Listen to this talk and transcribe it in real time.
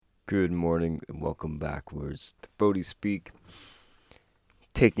Good morning and welcome backwards to Bodhi Speak.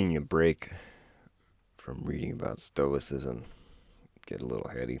 Taking a break from reading about stoicism, get a little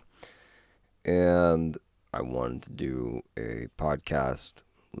heady. And I wanted to do a podcast,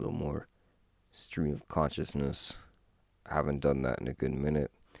 a little more stream of consciousness. I haven't done that in a good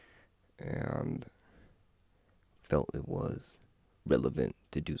minute and felt it was relevant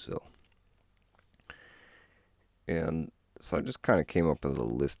to do so. And so I just kind of came up with a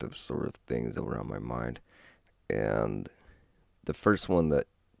list of sort of things that were on my mind. And the first one that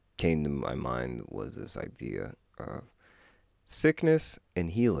came to my mind was this idea of sickness and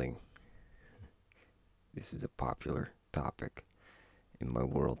healing. This is a popular topic in my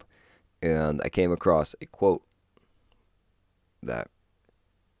world. And I came across a quote that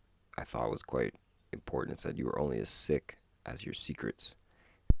I thought was quite important. It said, "You are only as sick as your secrets."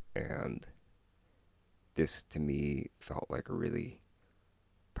 And this to me felt like a really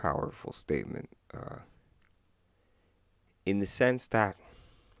powerful statement in the sense that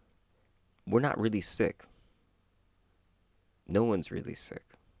we're not really sick. No one's really sick.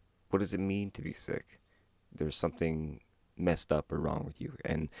 What does it mean to be sick? There's something messed up or wrong with you.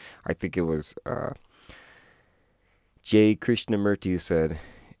 And I think it was Krishnamurti who said,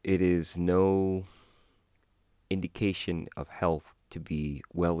 "It is no indication of health to be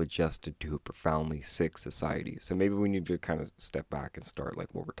well adjusted to a profoundly sick society." So maybe we need to kind of step back and start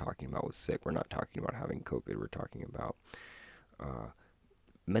like what we're talking about with sick. We're not talking about having COVID. We're talking about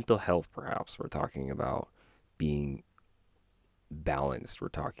mental health, perhaps. We're talking about being balanced. We're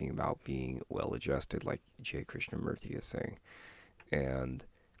talking about being well adjusted, like J. Krishnamurti is saying. And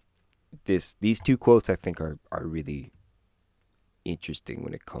these two quotes I think are really interesting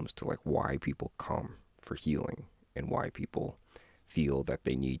when it comes to like why people come for healing and why people feel that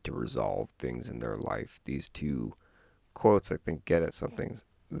they need to resolve things in their life. These two quotes I think get at something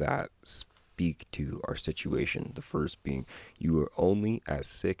that speak to our situation. The first being, "You are only as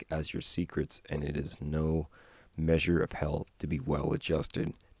sick as your secrets, and it is no measure of health to be well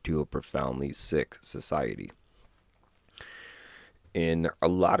adjusted to a profoundly sick society." In a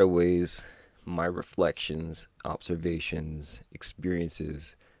lot of ways, my reflections, observations,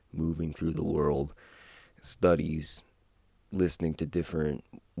 experiences moving through the world, studies, listening to different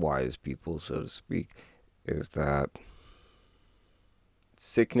wise people, so to speak, is that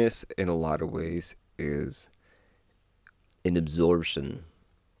sickness in a lot of ways is an absorption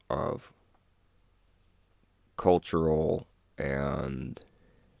of cultural and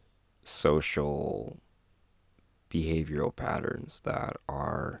social behavioral patterns that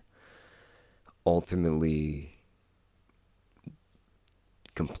are ultimately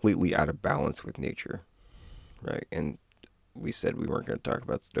completely out of balance with nature, right? And we said we weren't going to talk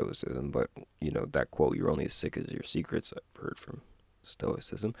about stoicism, but that quote, "You're only as sick as your secrets," I've heard from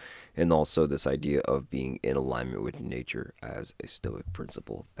stoicism, and also this idea of being in alignment with nature as a stoic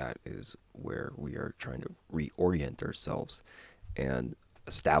principle. That is where we are trying to reorient ourselves and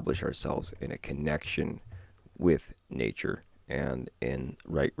establish ourselves in a connection with nature and in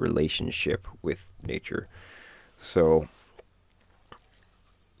right relationship with nature. So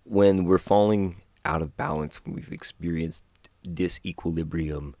when we're falling out of balance, when we've experienced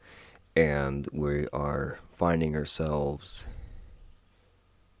disequilibrium and we are finding ourselves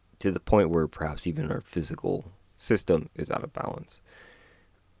to the point where perhaps even our physical system is out of balance,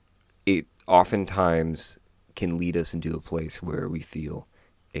 it oftentimes can lead us into a place where we feel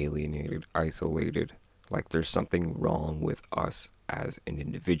alienated, isolated, like there's something wrong with us as an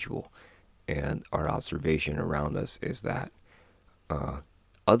individual. And our observation around us is that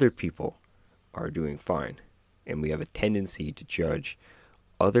other people are doing fine. And we have a tendency to judge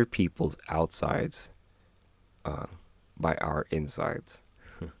other people's outsides by our insides.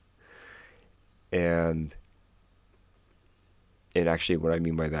 And actually what I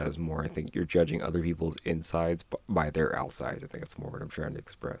mean by that is more, I think you're judging other people's insides by their outsides. I think that's more what I'm trying to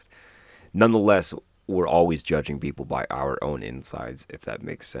express. Nonetheless, we're always judging people by our own insides, if that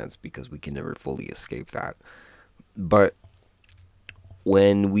makes sense, because we can never fully escape that. But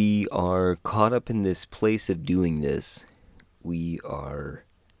when we are caught up in this place of doing this, we are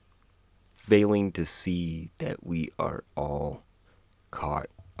failing to see that we are all caught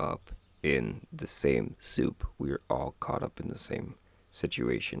up in the same soup. We are all caught up in the same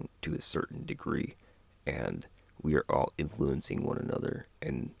situation to a certain degree, and we are all influencing one another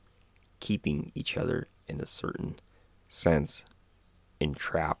and keeping each other in a certain sense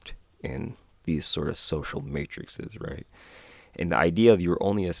entrapped in these sort of social matrices, right? And the idea of "you're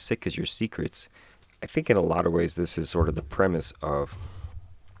only as sick as your secrets," I think in a lot of ways this is sort of the premise of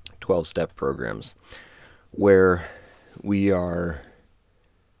 12-step programs, where we are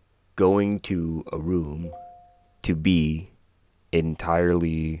going to a room to be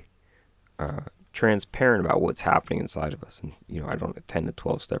entirely transparent about what's happening inside of us. And, I don't attend the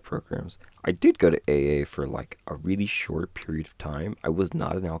 12-step programs. I did go to AA for like a really short period of time. I was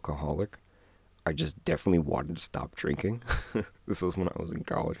not an alcoholic. I just definitely wanted to stop drinking. This was when I was in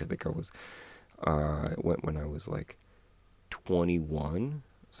college. I think I was, went when I was like 21,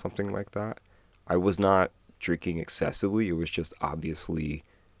 something like that. I was not drinking excessively. It was just obviously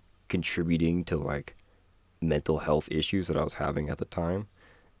contributing to like mental health issues that I was having at the time,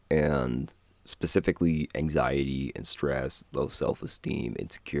 and specifically anxiety and stress, low self-esteem,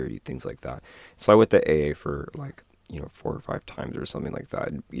 insecurity, things like that. So I went to AA for like, 4 or 5 times or something like that.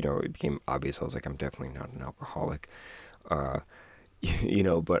 It became obvious. I was like, I'm definitely not an alcoholic. Uh,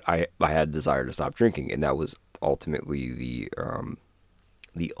 but I had a desire to stop drinking, and that was ultimately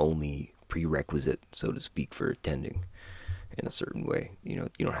the only prerequisite, so to speak, for attending in a certain way. You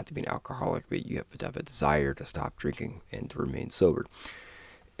don't have to be an alcoholic, but you have to have a desire to stop drinking and to remain sober.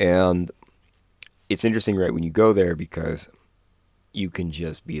 And it's interesting, right, when you go there, because you can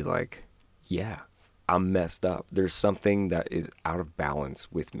just be like, yeah, I'm messed up. There's something that is out of balance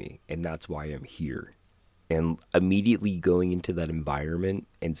with me, and that's why I'm here. And immediately going into that environment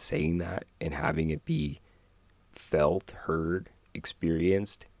and saying that and having it be felt, heard,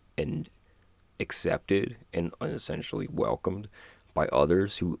 experienced, and accepted and essentially welcomed by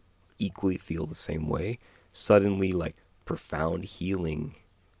others who equally feel the same way, suddenly like profound healing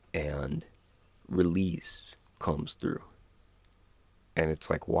and release comes through. And it's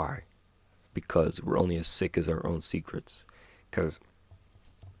like, why? Because we're only as sick as our own secrets. Because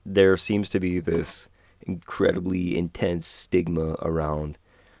there seems to be this incredibly intense stigma around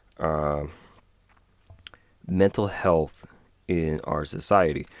uh, mental health in our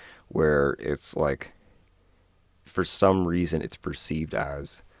society, where it's like, for some reason, it's perceived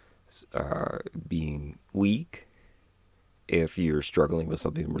as being weak if you're struggling with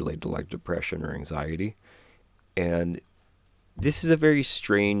something related to like depression or anxiety. And this is a very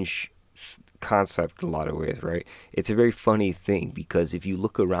strange concept in a lot of ways, right? It's a very funny thing, because if you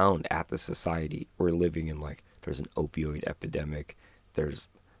look around at the society we're living in, like, there's an opioid epidemic, there's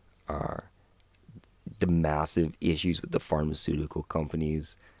uh, the massive issues with the pharmaceutical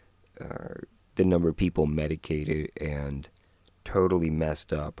companies, uh, the number of people medicated and totally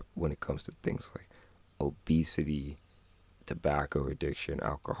messed up when it comes to things like obesity, tobacco addiction,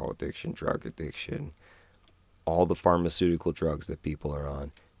 alcohol addiction, drug addiction, all the pharmaceutical drugs that people are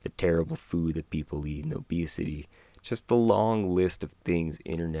on, the terrible food that people eat, and obesity, just the long list of things,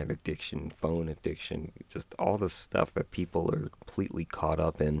 internet addiction, phone addiction, just all the stuff that people are completely caught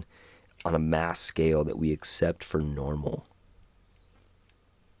up in on a mass scale that we accept for normal.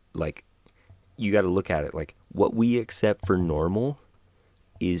 Like, you got to look at it like what we accept for normal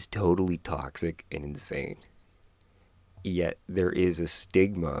is totally toxic and insane. Yet there is a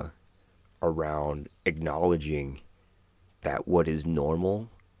stigma around acknowledging that what is normal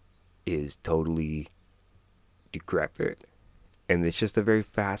is totally decrepit. And it's just a very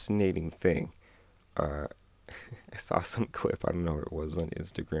fascinating thing. Uh, I saw some clip, I don't know what it was, on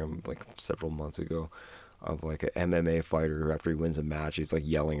Instagram like several months ago, of like an MMA fighter who, after he wins a match, he's like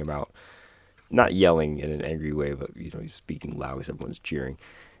yelling about, not yelling in an angry way, but he's speaking loud because everyone's cheering.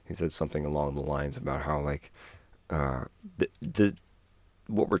 He said something along the lines about how like uh, the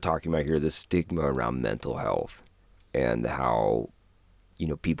what we're talking about here, the stigma around mental health, and how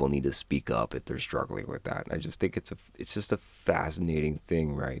people need to speak up if they're struggling with that. And I just think it's just a fascinating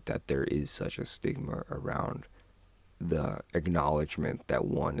thing, right? That there is such a stigma around the acknowledgement that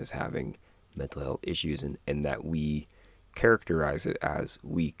one is having mental health issues, and that we characterize it as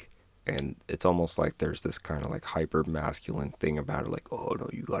weak. And it's almost like there's this kind of like hyper masculine thing about it, like, oh no,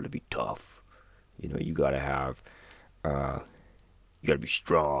 you got to be tough, you got to have, uh, you got to be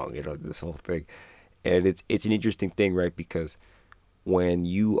strong, this whole thing. And it's an interesting thing, right? Because when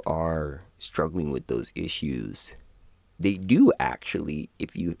you are struggling with those issues, they do actually,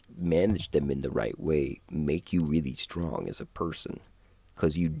 if you manage them in the right way, make you really strong as a person.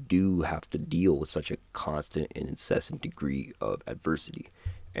 Because you do have to deal with such a constant and incessant degree of adversity.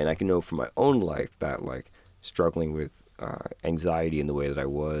 And I can know from my own life that, like, struggling with anxiety in the way that I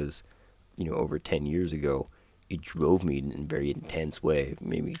was, over 10 years ago, it drove me in a very intense way. It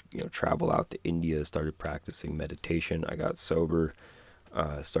made me, travel out to India, started practicing meditation. I got sober,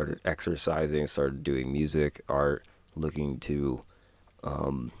 started exercising, started doing music, art, looking to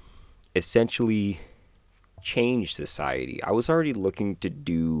essentially change society. I was already looking to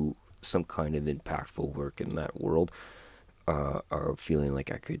do some kind of impactful work in that world, or feeling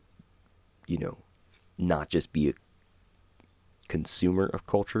like I could, not just be a consumer of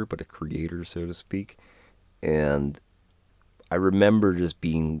culture, but a creator, so to speak. And I remember just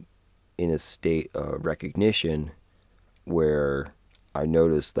being in a state of recognition where I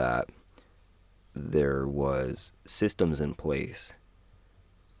noticed that there was systems in place,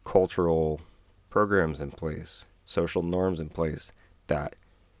 cultural programs in place, social norms in place that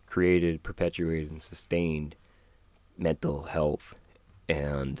created, perpetuated, and sustained mental health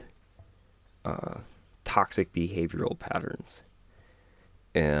and toxic behavioral patterns.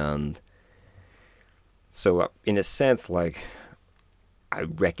 And so, in a sense, like, I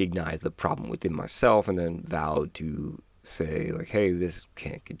recognized the problem within myself and then vowed to say, like, hey, this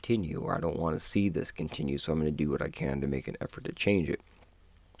can't continue, or I don't want to see this continue, so I'm going to do what I can to make an effort to change it.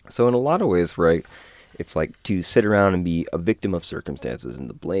 So, in a lot of ways, right, it's like to sit around and be a victim of circumstances and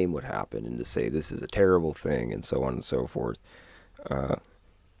to blame what happened and to say this is a terrible thing and so on and so forth. Uh,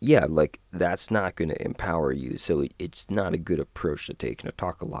 yeah, like that's not going to empower you. So it's not a good approach to take. And I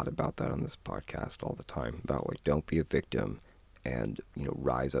talk a lot about that on this podcast all the time about like don't be a victim and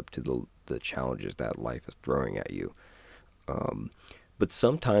rise up to the challenges that life is throwing at you. But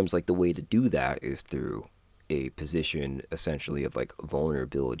sometimes like the way to do that is through a position essentially of like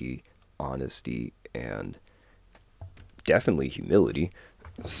vulnerability, honesty, and definitely humility.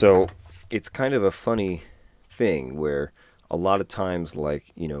 So it's kind of a funny thing where a lot of times,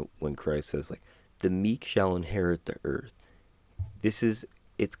 like, when Christ says, like, the meek shall inherit the earth,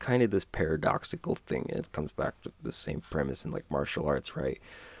 it's kind of this paradoxical thing. And it comes back to the same premise in, like, martial arts, right?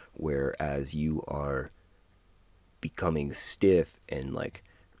 Whereas you are becoming stiff and, like,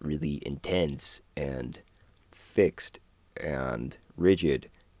 really intense and fixed and rigid,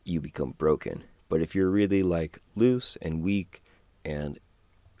 you become broken. But if you're really, like, loose and weak and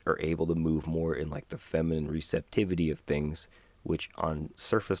are able to move more in like the feminine receptivity of things, which on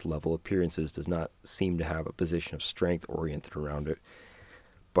surface level appearances does not seem to have a position of strength oriented around it.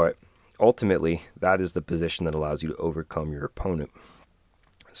 But ultimately, that is the position that allows you to overcome your opponent.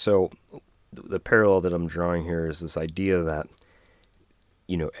 So the parallel that I'm drawing here is this idea that,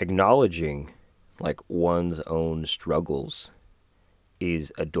 acknowledging like one's own struggles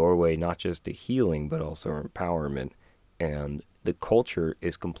is a doorway not just to healing, but also empowerment. And the culture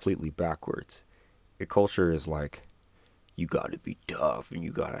is completely backwards. The culture is like, you got to be tough and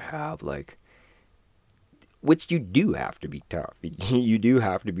you got to have like, which you do have to be tough. You do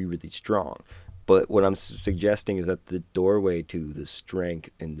have to be really strong. But what I'm suggesting is that the doorway to the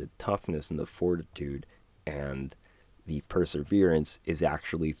strength and the toughness and the fortitude and the perseverance is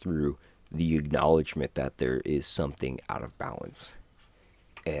actually through the acknowledgement that there is something out of balance.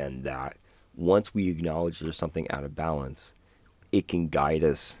 And that once we acknowledge there's something out of balance, it can guide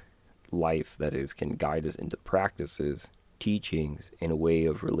us, life that is, can guide us into practices, teachings, in a way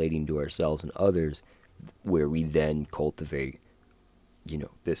of relating to ourselves and others, where we then cultivate,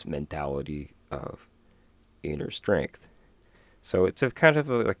 this mentality of inner strength. So it's a kind of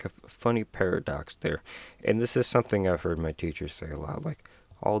like a funny paradox there. And this is something I've heard my teachers say a lot, like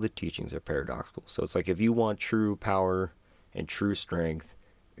all the teachings are paradoxical. So it's like if you want true power and true strength,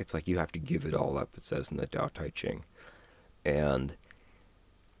 it's like you have to give it all up, it says in the Tao Te Ching. And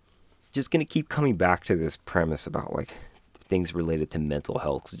just going to keep coming back to this premise about like things related to mental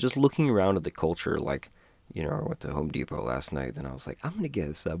health. So just looking around at the culture, like, I went to Home Depot last night and I was like, I'm going to get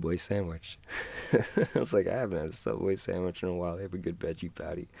a Subway sandwich. I was like, I haven't had a Subway sandwich in a while. They have a good veggie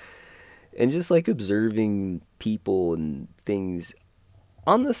patty. And just like observing people and things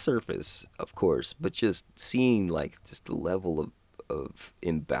on the surface, of course, but just seeing like just the level of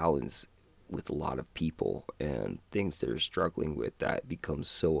imbalance with a lot of people and things they're struggling with that becomes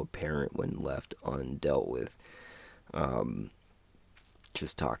so apparent when left undealt with.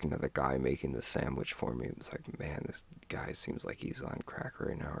 Just talking to the guy making the sandwich for me, it's like, man, this guy seems like he's on crack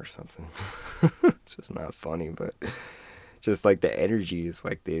right now or something. It's just not funny, but just like the energy is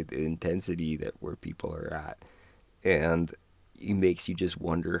like the intensity that where people are at. And it makes you just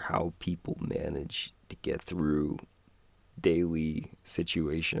wonder how people manage to get through daily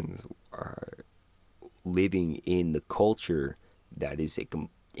situations, living in the culture that is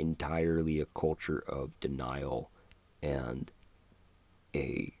entirely a culture of denial and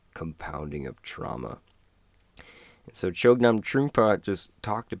a compounding of trauma. And so Chogyam Trungpa just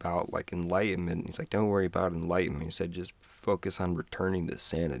talked about like enlightenment. He's like, don't worry about enlightenment. He said, just focus on returning to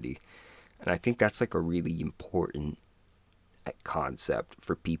sanity. And I think that's like a really important concept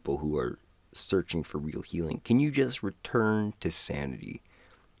for people who are searching for real healing. Can you just return to sanity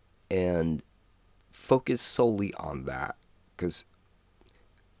and focus solely on that? Because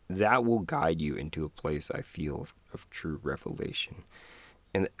that will guide you into a place, I feel, of true revelation.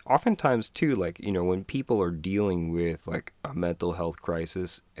 And oftentimes too, like, when people are dealing with like a mental health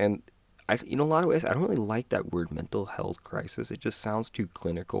crisis, and in a lot of ways, I don't really like that word mental health crisis. It just sounds too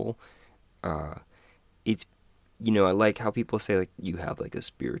clinical. Uh, it's, I like how people say like you have like a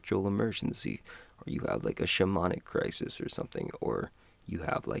spiritual emergency, or you have like a shamanic crisis or something, or you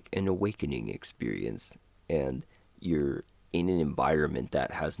have like an awakening experience, and you're in an environment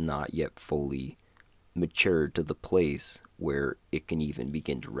that has not yet fully matured to the place where it can even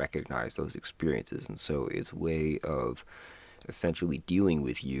begin to recognize those experiences. And so its way of essentially dealing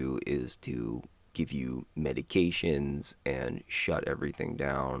with you is to give you medications and shut everything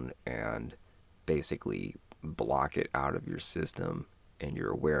down and basically block it out of your system and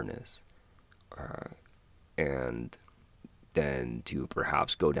your awareness. And then to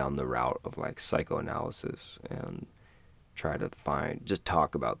perhaps go down the route of like psychoanalysis and try to just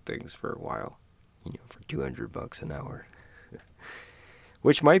talk about things for a while, for $200 an hour,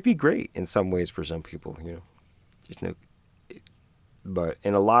 which might be great in some ways for some people, there's no, but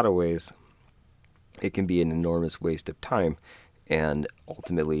in a lot of ways, it can be an enormous waste of time and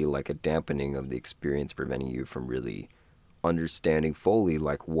ultimately like a dampening of the experience, preventing you from really understanding fully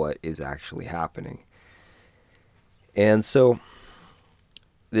like what is actually happening. And so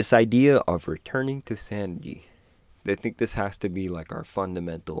this idea of returning to sanity, I think this has to be like our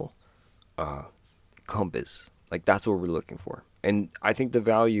fundamental compass. Like that's what we're looking for. And I think the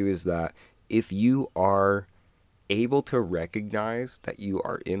value is that if you are able to recognize that you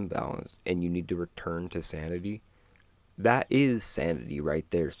are imbalanced and you need to return to sanity, that is sanity right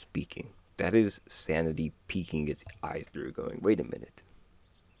there speaking. That is sanity peeking its eyes through, going, wait a minute,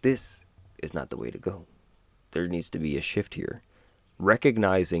 this is not the way to go. There needs to be a shift here.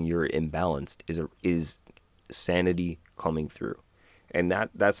 Recognizing you're imbalanced is sanity coming through. And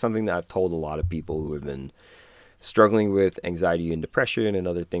that's something that I've told a lot of people who have been struggling with anxiety and depression and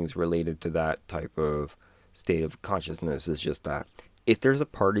other things related to that type of state of consciousness, is just that if there's a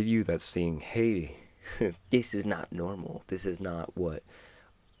part of you that's saying, hey, this is not normal, this is not where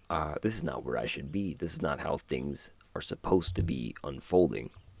I should be, this is not how things are supposed to be unfolding,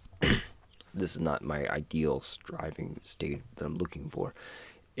 this is not my ideal striving state that I'm looking for.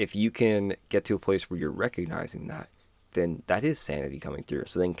 If you can get to a place where you're recognizing that, then that is sanity coming through.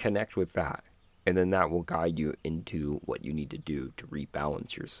 So then connect with that. And then that will guide you into what you need to do to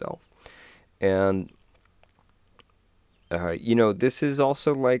rebalance yourself. And, this is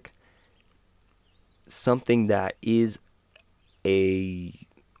also like something that is a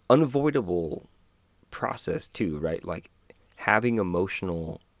unavoidable process too, right? Like having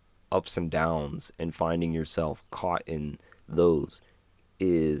emotional ups and downs and finding yourself caught in those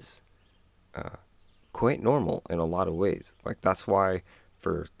is quite normal in a lot of ways. Like that's why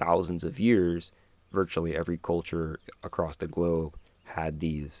for thousands of years, virtually every culture across the globe had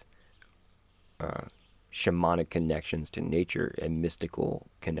these shamanic connections to nature and mystical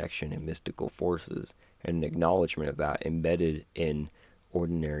connection and mystical forces, and an acknowledgement of that embedded in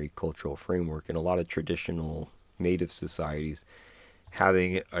ordinary cultural framework. In a lot of traditional native societies,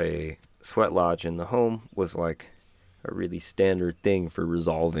 having a sweat lodge in the home was like a really standard thing for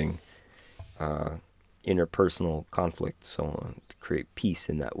resolving interpersonal conflict, so on, to create peace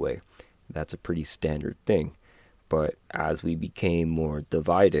in that way. That's a pretty standard thing. But as we became more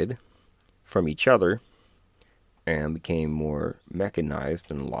divided from each other and became more mechanized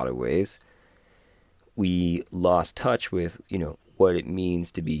in a lot of ways, we lost touch with, what it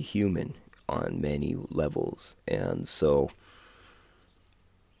means to be human on many levels. And so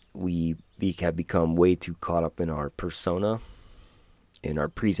we have become way too caught up in our persona, in our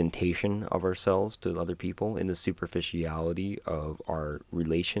presentation of ourselves to other people, in the superficiality of our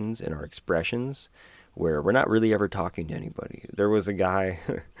relations and our expressions, where we're not really ever talking to anybody. There was a guy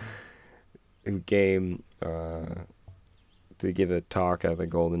who came to give a talk at the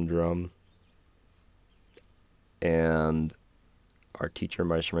Golden Drum, and our teacher,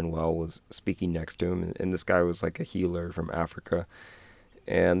 Maestro Manuel, was speaking next to him, and this guy was like a healer from Africa,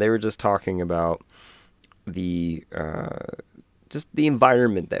 and they were just talking about the just the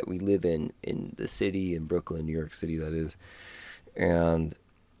environment that we live in the city, in Brooklyn, New York City, that is. And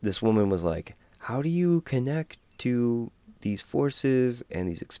this woman was like, how do you connect to these forces and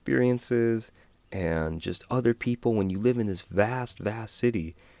these experiences and just other people when you live in this vast, vast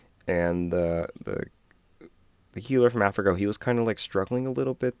city? And the healer from Africa, he was kind of like struggling a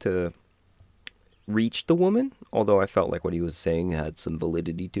little bit to reach the woman, although I felt like what he was saying had some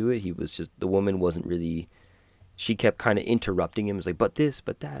validity to it. The woman wasn't really, she kept kind of interrupting him. It was like, but this,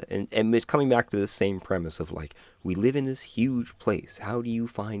 but that. And it's coming back to the same premise of like, we live in this huge place. How do you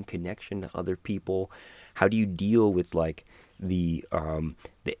find connection to other people? How do you deal with like the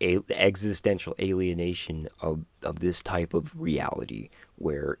existential alienation of this type of reality,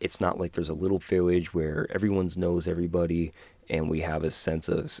 where it's not like there's a little village where everyone knows everybody and we have a sense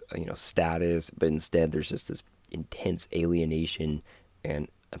of status, but instead there's just this intense alienation and,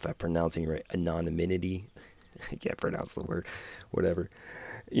 if I'm pronouncing it right, anonymity. I can't pronounce the word, whatever.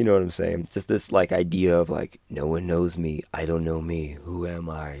 You know what I'm saying? Just this like idea of like no one knows me, I don't know me, who am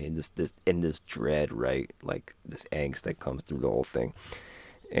I? And this dread, right? Like this angst that comes through the whole thing.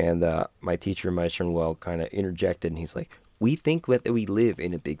 And my teacher, my Well, kind of interjected, and he's like, "We think that we live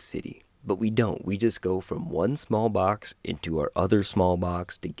in a big city, but we don't. We just go from one small box into our other small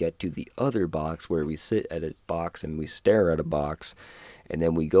box to get to the other box, where we sit at a box and we stare at a box, and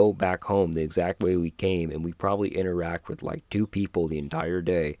then we go back home the exact way we came, and we probably interact with like two people the entire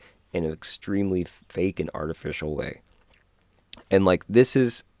day in an extremely fake and artificial way." And like this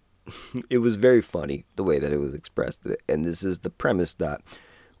is, it was very funny the way that it was expressed, and this is the premise that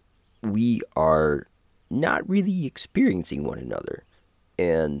we are not really experiencing one another.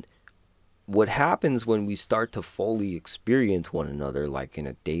 And what happens when we start to fully experience one another, like in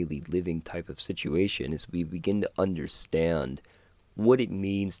a daily living type of situation, is we begin to understand what it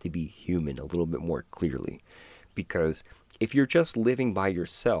means to be human a little bit more clearly. Because if you're just living by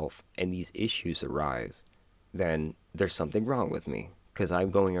yourself and these issues arise, then there's something wrong with me, because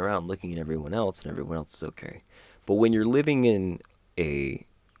I'm going around looking at everyone else and everyone else is okay. But when you're living in a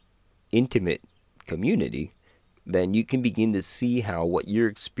intimate community, then you can begin to see how what you're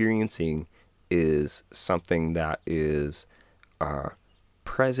experiencing is something that is uh,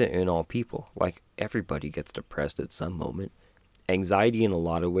 present in all people. Like everybody gets depressed at some moment. Anxiety, in a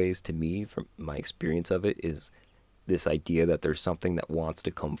lot of ways, to me, from my experience of it, is this idea that there's something that wants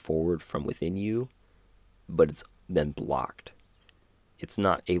to come forward from within you, but it's been blocked. It's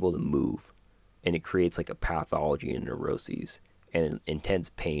not able to move. And it creates like a pathology and neuroses and intense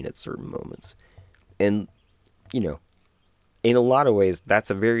pain at certain moments. And, you know, in a lot of ways, that's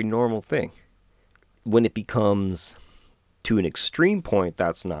a very normal thing. When it becomes to an extreme point,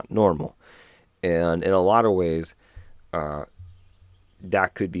 that's not normal. And in a lot of ways,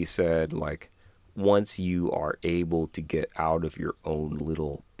 that could be said like once you are able to get out of your own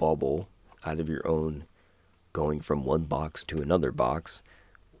little bubble, out of your own going from one box to another box,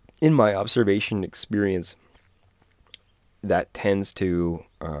 in my observation experience, that tends to,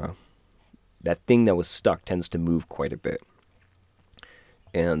 that thing that was stuck tends to move quite a bit.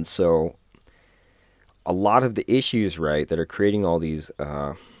 And so a lot of the issues, right, that are creating all these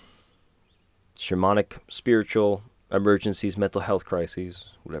shamanic, spiritual emergencies, mental health crises,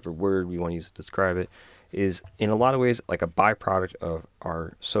 whatever word we want to use to describe it, is in a lot of ways like a byproduct of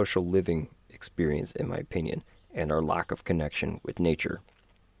our social living experience, in my opinion, and our lack of connection with nature.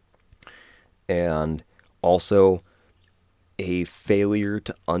 And also a failure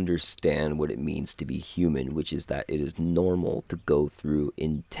to understand what it means to be human, which is that it is normal to go through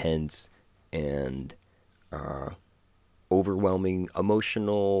intense and overwhelming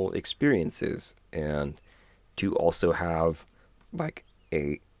emotional experiences, and to also have like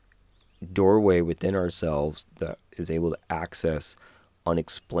a doorway within ourselves that is able to access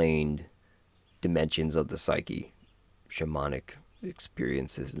unexplained dimensions of the psyche, shamanic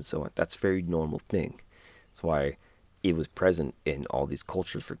experiences, and so on. That's a very normal thing. That's why it was present in all these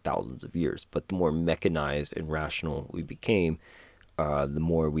cultures for thousands of years. But the more mechanized and rational we became, the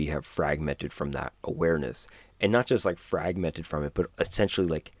more we have fragmented from that awareness. And not just like fragmented from it, but essentially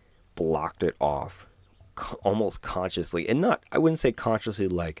like blocked it off almost consciously. And not, I wouldn't say consciously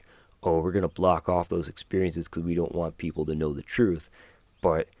like, oh, we're going to block off those experiences because we don't want people to know the truth,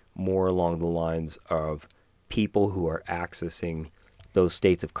 but more along the lines of people who are accessing those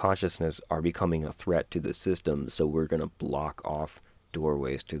states of consciousness are becoming a threat to the system, so we're going to block off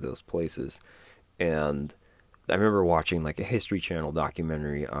doorways to those places. And I remember watching like a History Channel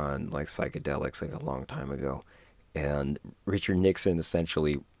documentary on like psychedelics like a long time ago, and Richard Nixon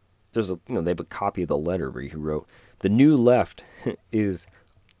essentially, there's a they have a copy of the letter where he wrote, "The new left is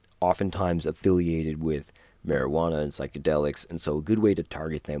oftentimes affiliated with marijuana and psychedelics, and so a good way to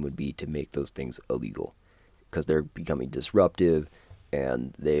target them would be to make those things illegal because they're becoming disruptive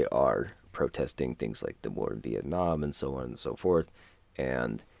and they are protesting things like the war in Vietnam and so on and so forth.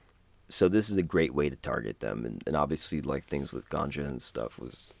 And so this is a great way to target them. And obviously, like things with ganja and stuff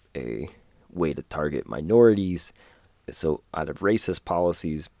was a way to target minorities. So out of racist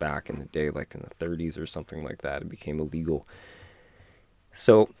policies back in the day, like in the 30s or something like that, it became illegal.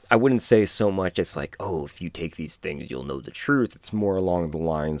 So I wouldn't say so much it's like, oh, if you take these things, you'll know the truth. It's more along the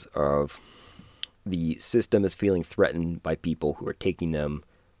lines of the system is feeling threatened by people who are taking them,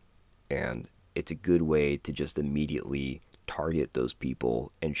 and it's a good way to just immediately target those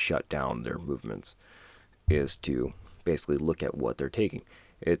people and shut down their movements, is to basically look at what they're taking.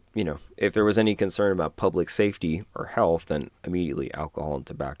 If there was any concern about public safety or health, then immediately alcohol and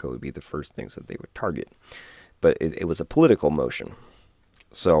tobacco would be the first things that they would target. But it was a political motion.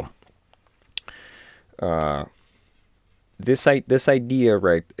 So this idea,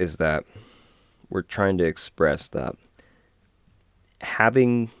 right, is that we're trying to express that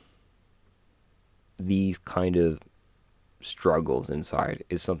having these kind of struggles inside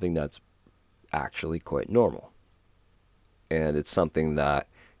is something that's actually quite normal. And it's something that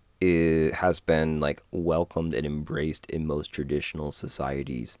has been like welcomed and embraced in most traditional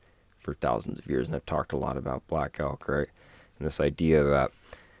societies for thousands of years. And I've talked a lot about Black Elk, right? And this idea that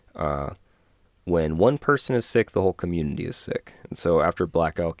when one person is sick, the whole community is sick. And so after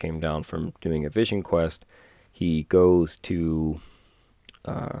Black Elk came down from doing a vision quest, he goes to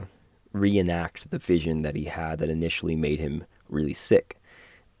reenact the vision that he had that initially made him really sick.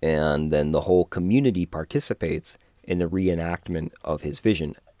 And then the whole community participates in the reenactment of his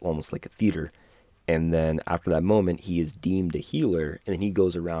vision, almost like a theater. And then after that moment, he is deemed a healer, and then he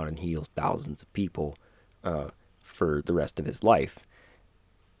goes around and heals thousands of people for the rest of his life.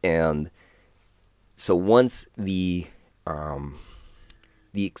 And so once the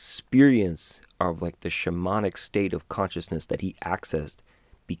experience of like the shamanic state of consciousness that he accessed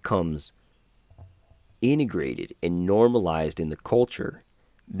becomes integrated and normalized in the culture,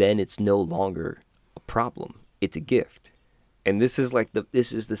 then it's no longer a problem. It's a gift. And this is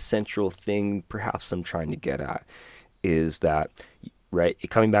the central thing perhaps I'm trying to get at, is that, right,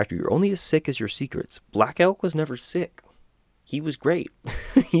 coming back to, you're only as sick as your secrets. Black Elk was never sick. He was great.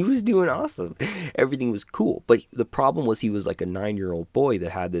 He was doing awesome. Everything was cool. But the problem was he was like a 9-year-old boy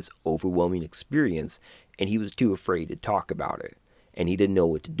that had this overwhelming experience, and he was too afraid to talk about it. And he didn't know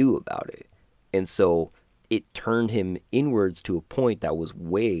what to do about it. And so it turned him inwards to a point that was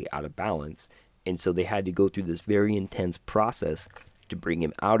way out of balance. And so they had to go through this very intense process to bring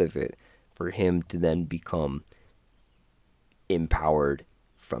him out of it, for him to then become empowered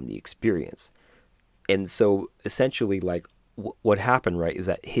from the experience. And so essentially, like, what happened, right, is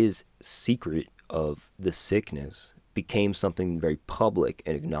that his secret of the sickness became something very public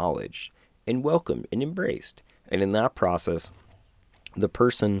and acknowledged and welcomed and embraced. And in that process, the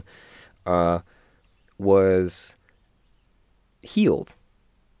person was healed,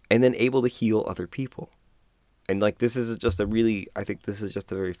 and then able to heal other people. And like, this is just I think this is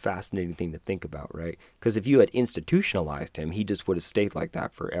just a very fascinating thing to think about, right? Because if you had institutionalized him, he just would have stayed like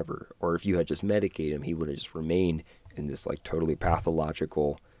that forever. Or if you had just medicated him, he would have just remained in this like totally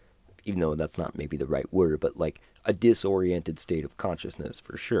pathological, even though that's not maybe the right word, but like a disoriented state of consciousness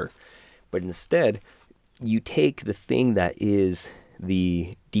for sure. But instead, you take the thing that is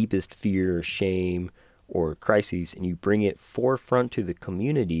the deepest fear, shame, or crises, and you bring it forefront to the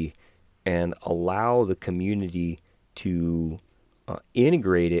community and allow the community to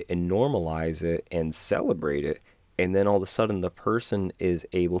integrate it and normalize it and celebrate it. And then all of a sudden the person is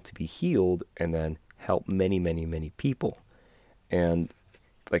able to be healed and then help many, many, many people. And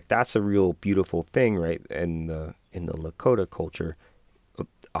like, that's a real beautiful thing, right? In the Lakota culture,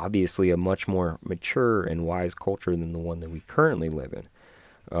 obviously a much more mature and wise culture than the one that we currently live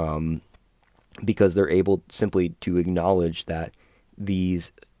in. Because they're able simply to acknowledge that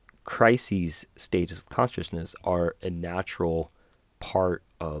these crises states of consciousness are a natural part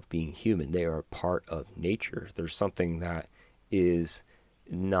of being human. They are a part of nature. There's something that is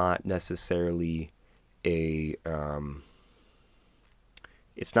not necessarily it's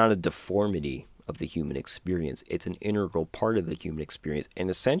not a deformity of the human experience. It's an integral part of the human experience, and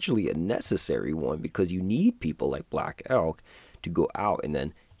essentially a necessary one, because you need people like Black Elk to go out and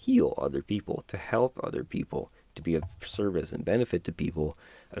then heal other people, to help other people, to be of service and benefit to people,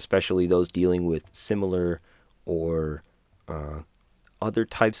 especially those dealing with similar or other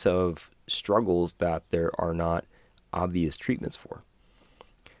types of struggles that there are not obvious treatments for.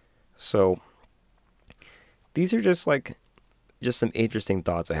 So these are just some interesting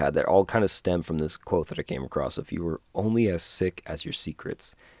thoughts I had that all kind of stem from this quote that I came across. If you were only as sick as your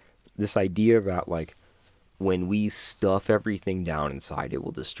secrets, this idea that like, when we stuff everything down inside, it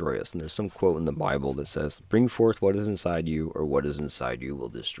will destroy us. And there's some quote in the Bible that says, bring forth what is inside you, or what is inside you will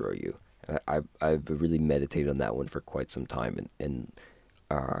destroy you. I've really meditated on that one for quite some time. And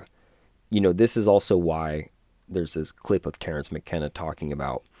this is also why there's this clip of Terrence McKenna talking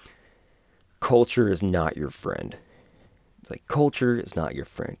about culture is not your friend. It's like, culture is not your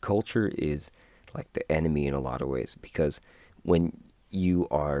friend. Culture is like the enemy in a lot of ways, because when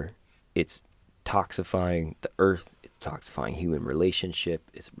it's toxifying the earth, it's toxifying human relationship,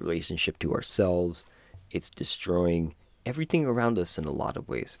 it's relationship to ourselves, it's destroying everything around us in a lot of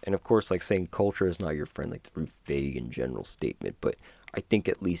ways. And of course, like saying culture is not your friend, like the vague and general statement, but I think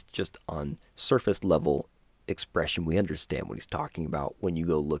at least just on surface level expression, we understand what he's talking about when you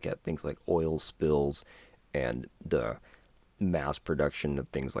go look at things like oil spills and the mass production of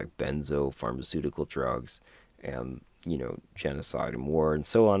things like benzo, pharmaceutical drugs, and genocide and war and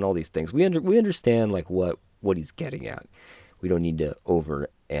so on. All these things we understand like what he's getting at. We don't need to over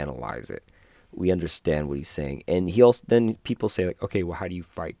analyze it. We understand what he's saying, and he also then people say like, okay, well, how do you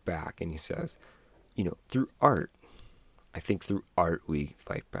fight back? And he says, through art. I think through art we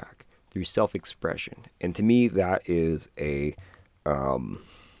fight back through self-expression, and to me that is a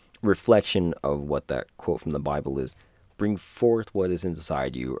reflection of what that quote from the Bible is. Bring forth what is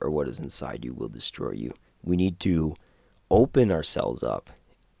inside you, or what is inside you will destroy you. We need to open ourselves up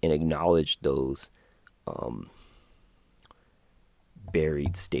and acknowledge those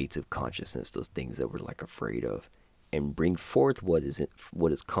buried states of consciousness, those things that we're like afraid of, and bring forth what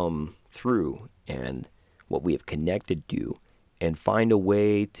has come through and what we have connected to, and find a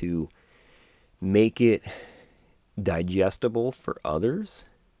way to make it digestible for others.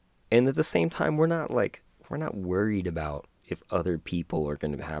 And at the same time, we're not worried about if other people are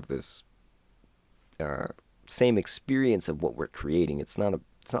going to have this same experience of what we're creating. It's not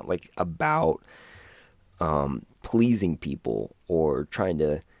like about pleasing people or trying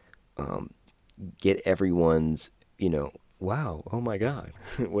to get everyone's wow, oh my god,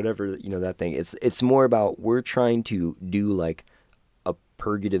 whatever that thing. It's more about we're trying to do like a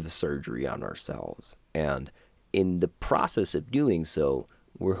purgative surgery on ourselves, and in the process of doing so,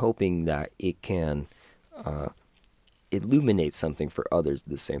 we're hoping that it can illuminate something for others at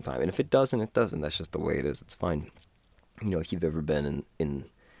the same time. And if it doesn't, it doesn't. That's just the way it is. It's fine. If you've ever been in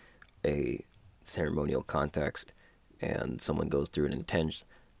a ceremonial context and someone goes through an intense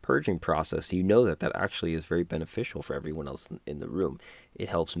purging process, you know that actually is very beneficial for everyone else in the room. It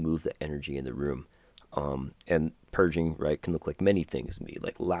helps move the energy in the room. And purging, right, can look like many things to me,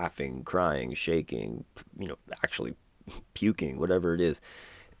 like laughing, crying, shaking, actually puking, whatever it is.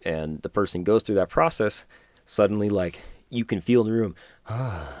 And the person goes through that process, suddenly, like, you can feel in the room,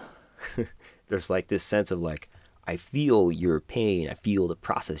 there's like this sense of like, I feel your pain, I feel the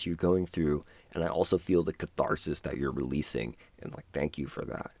process you're going through, and I also feel the catharsis that you're releasing, and like, thank you for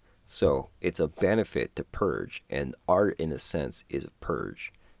that. So it's a benefit to purge, and art in a sense is a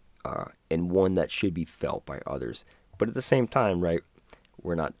purge, and one that should be felt by others. But at the same time, right,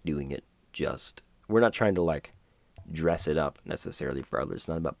 we're not doing it we're not trying to like dress it up necessarily for others. It's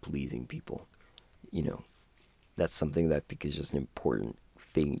not about pleasing people. That's something that I think is just an important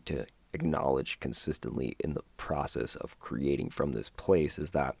thing to acknowledge consistently in the process of creating from this place,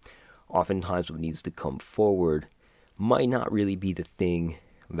 is that oftentimes what needs to come forward might not really be the thing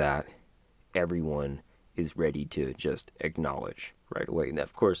that everyone is ready to just acknowledge right away. And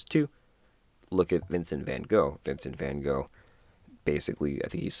of course, too, look at Vincent van Gogh. Vincent van Gogh, basically, I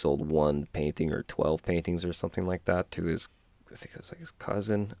think he sold one painting or 12 paintings or something like that to I think it was like his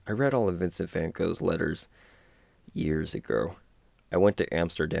cousin. I read all of Vincent van Gogh's letters years ago. I went to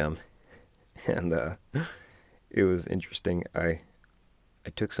Amsterdam, and it was interesting. I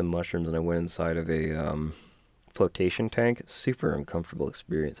took some mushrooms and I went inside of a flotation tank. Super uncomfortable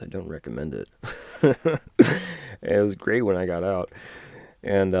experience. I don't recommend it. And it was great when I got out.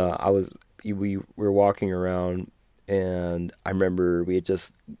 And we were walking around, and I remember we had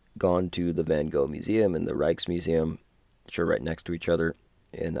just gone to the Van Gogh Museum and the Rijksmuseum, which are right next to each other.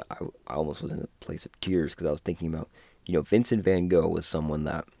 And I almost was in a place of tears because I was thinking about, Vincent van Gogh was someone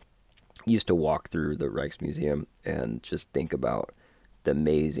that used to walk through the Rijksmuseum and just think about the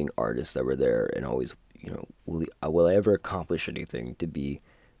amazing artists that were there, and always, will I ever accomplish anything to be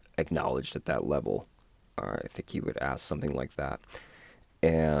acknowledged at that level? I think he would ask something like that.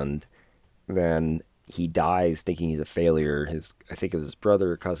 And then he dies thinking he's a failure. I think it was his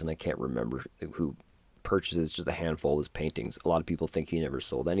brother or cousin, I can't remember, who purchases just a handful of his paintings. A lot of people think he never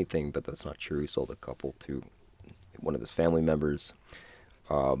sold anything, but that's not true. He sold a couple to one of his family members.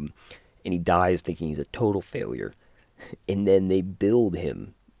 And he dies thinking he's a total failure. And then they build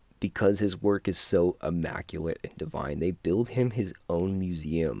him, because his work is so immaculate and divine, they build him his own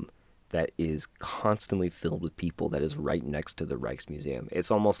museum that is constantly filled with people, that is right next to the Rijksmuseum. It's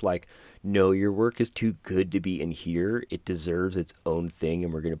almost like, no, your work is too good to be in here. It deserves its own thing,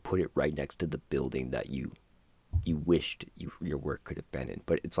 and we're going to put it right next to the building that you wished your work could have been in.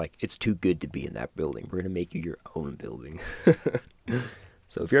 But it's like, it's too good to be in that building. We're going to make you your own building.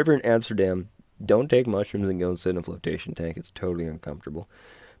 So if you're ever in Amsterdam, don't take mushrooms and go and sit in a flotation tank. It's totally uncomfortable.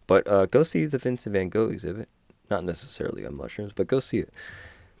 But go see the Vincent van Gogh exhibit. Not necessarily on mushrooms, but go see it.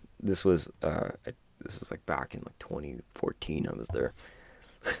 This was This is like back in like 2014. I was there,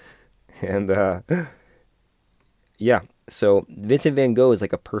 and yeah. So Vincent Van Gogh is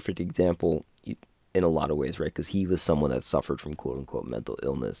like a perfect example in a lot of ways, right? Because he was someone that suffered from quote unquote mental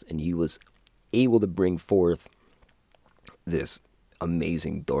illness, and he was able to bring forth this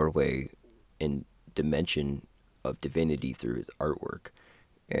amazing doorway and dimension of divinity through his artwork.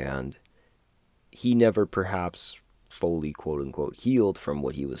 And he never perhaps fully quote unquote healed from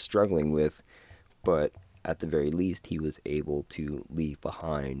what he was struggling with, but at the very least he was able to leave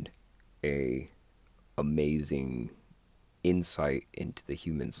behind a amazing insight into the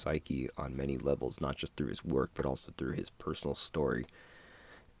human psyche on many levels, not just through his work but also through his personal story.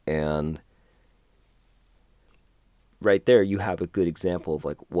 And right there you have a good example of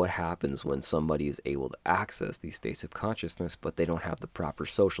like what happens when somebody is able to access these states of consciousness but they don't have the proper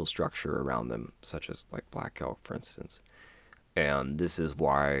social structure around them, such as like black elk for instance. And this is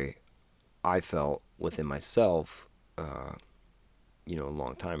why I felt within myself, uh, a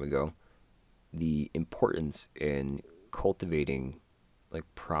long time ago, the importance in cultivating like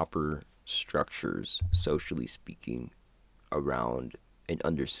proper structures, socially speaking, around an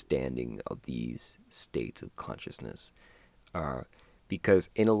understanding of these states of consciousness. Uh, because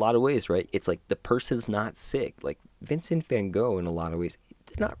in a lot of ways, right, it's like the person's not sick. Like Vincent van Gogh, in a lot of ways,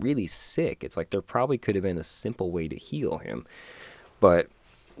 they're not really sick. It's like there probably could have been a simple way to heal him. But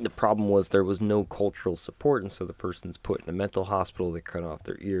the problem was there was no cultural support, and so the person's put in a mental hospital, they cut off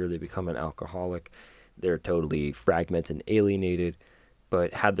their ear, they become an alcoholic, they're totally fragmented and alienated.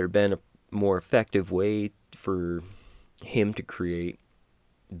 But had there been a more effective way for him to create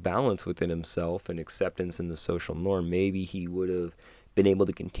balance within himself and acceptance in the social norm, maybe he would have been able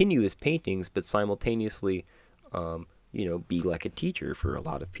to continue his paintings, but simultaneously, be like a teacher for a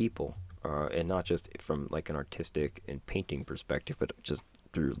lot of people. And not just from like an artistic and painting perspective, but just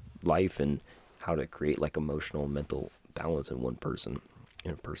through life and how to create like emotional and mental balance in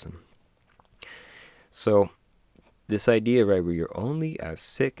a person. So this idea, right, where you're only as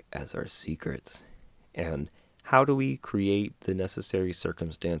sick as our secrets, and how do we create the necessary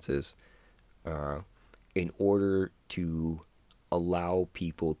circumstances uh, in order to allow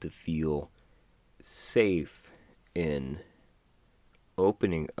people to feel safe in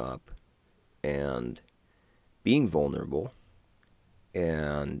opening up and being vulnerable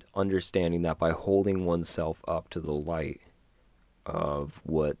and understanding that by holding oneself up to the light of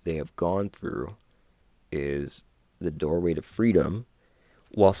what they have gone through is the doorway to freedom,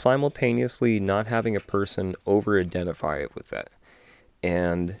 while simultaneously not having a person over identify it with that.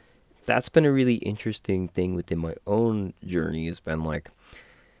 And that's been a really interesting thing within my own journey, has been like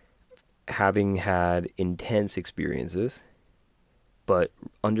having had intense experiences, but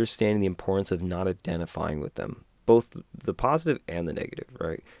understanding the importance of not identifying with them, both the positive and the negative,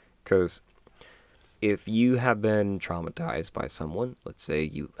 right? Because if you have been traumatized by someone, let's say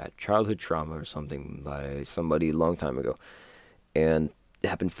you had childhood trauma or something by somebody a long time ago, and it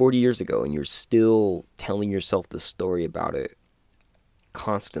happened 40 years ago, and you're still telling yourself the story about it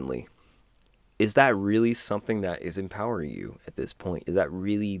constantly, is that really something that is empowering you at this point? Is that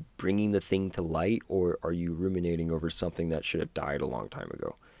really bringing the thing to light, or are you ruminating over something that should have died a long time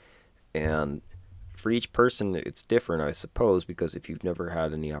ago? And for each person, it's different, I suppose, because if you've never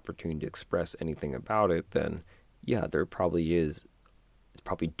had any opportunity to express anything about it, then yeah, there probably is. It's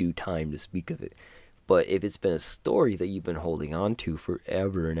probably due time to speak of it. But if it's been a story that you've been holding on to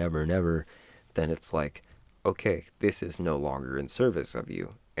forever and ever and ever, then it's like, okay, this is no longer in service of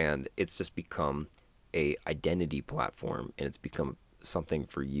you. And it's just become a identity platform, and it's become something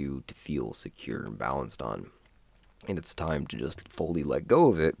for you to feel secure and balanced on. And it's time to just fully let go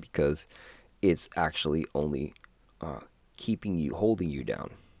of it, because it's actually only keeping you, holding you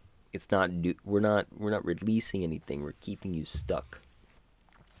down. It's not, we're not releasing anything. We're keeping you stuck.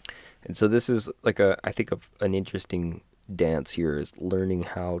 And so this is like I think of an interesting dance here, is learning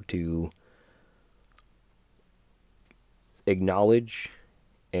how to acknowledge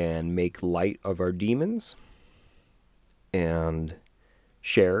and make light of our demons and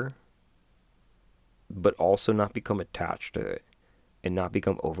share, but also not become attached to it and not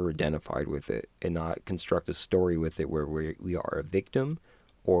become over identified with it and not construct a story with it where we are a victim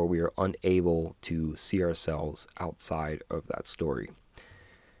or we are unable to see ourselves outside of that story.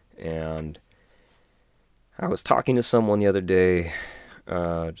 And I was talking to someone the other day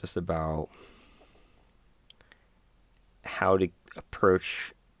just about how to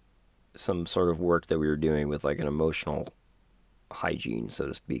approach some sort of work that we were doing with like an emotional hygiene, so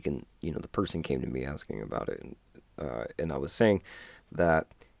to speak. And, the person came to me asking about it. And I was saying that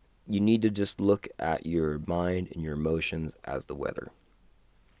you need to just look at your mind and your emotions as the weather.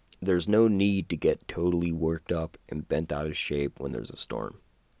 There's no need to get totally worked up and bent out of shape when there's a storm.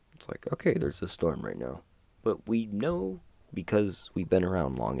 It's like, okay, there's a storm right now. But we know, because we've been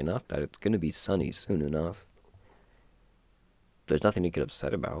around long enough, that it's going to be sunny soon enough. There's nothing to get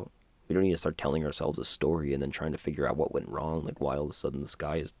upset about. We don't need to start telling ourselves a story and then trying to figure out what went wrong, like why all of a sudden the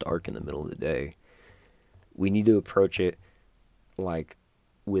sky is dark in the middle of the day. We need to approach it like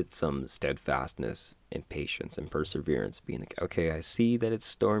with some steadfastness and patience and perseverance, being like, okay, I see that it's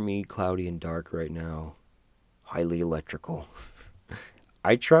stormy, cloudy, and dark right now, highly electrical.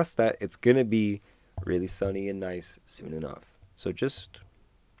 I trust that it's going to be really sunny and nice soon enough. So just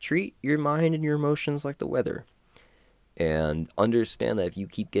treat your mind and your emotions like the weather. And understand that if you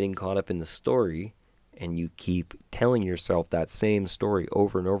keep getting caught up in the story and you keep telling yourself that same story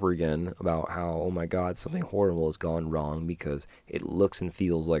over and over again about how, oh my God, something horrible has gone wrong because it looks and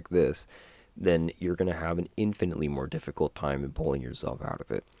feels like this, then you're going to have an infinitely more difficult time in pulling yourself out of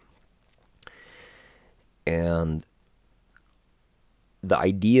it. And the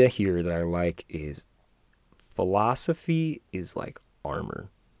idea here that I like is philosophy is like armor.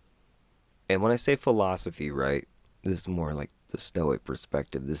 And when I say philosophy, right, this is more like the Stoic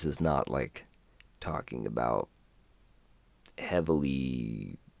perspective. This is not like talking about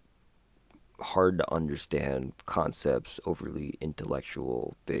heavily hard to understand concepts, overly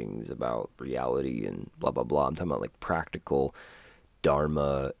intellectual things about reality and blah, blah, blah. I'm talking about like practical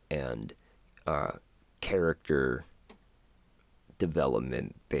dharma and character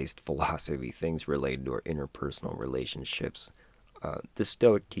development based philosophy, things related to our interpersonal relationships. The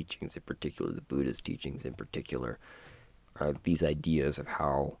Stoic teachings in particular, the Buddhist teachings in particular, are these ideas of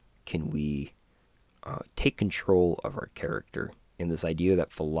how can we take control of our character, and this idea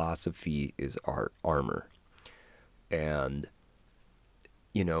that philosophy is our armor. And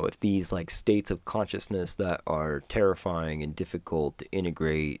if these like states of consciousness that are terrifying and difficult to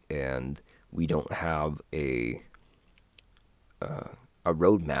integrate, and we don't have a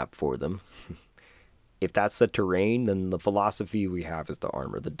roadmap for them, if that's the terrain, then the philosophy we have is the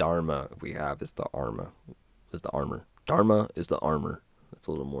armor. The dharma we have is the armor. Dharma is the armor. That's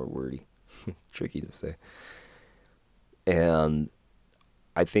a little more wordy, tricky to say. And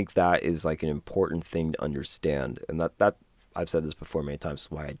I think that is like an important thing to understand. And that I've said this before many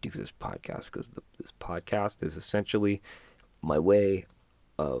times, why I do this podcast, because this podcast is essentially my way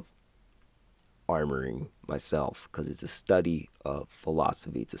of armoring myself, because it's a study of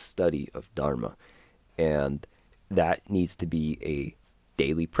philosophy. It's a study of dharma. And that needs to be a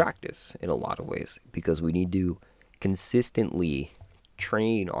daily practice in a lot of ways, because we need to consistently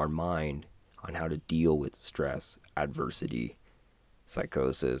train our mind on how to deal with stress, adversity,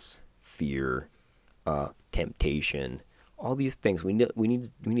 psychosis, fear, temptation, all these things. We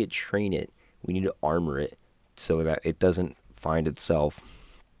need to train it. We need to armor it so that it doesn't find itself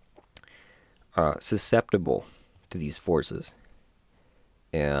susceptible to these forces.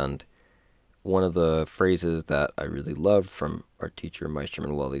 And one of the phrases that I really loved from our teacher, Meister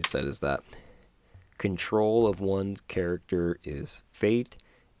Manuel, he said is that control of one's character is fate,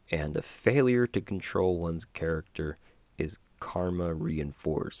 and a failure to control one's character is karma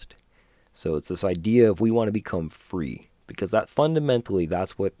reinforced. So it's this idea of we want to become free, because that fundamentally,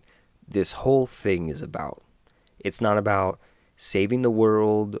 that's what this whole thing is about. It's not about saving the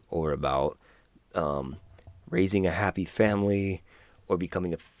world or about raising a happy family or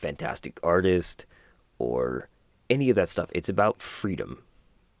becoming a fantastic artist or any of that stuff. It's about freedom.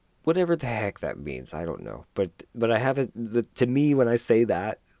 Whatever the heck that means, I don't know. But I have it. To me, when I say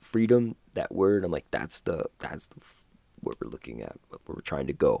that freedom, that word, I'm like, that's what we're looking at, what we're trying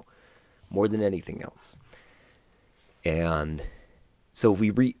to go, more than anything else. And so if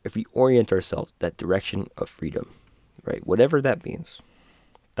we orient ourselves that direction of freedom, right, whatever that means,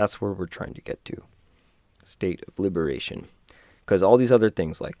 that's where we're trying to get to, state of liberation. Because all these other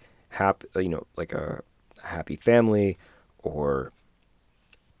things like like a happy family, or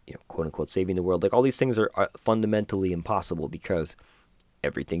quote unquote saving the world, like all these things are fundamentally impossible, because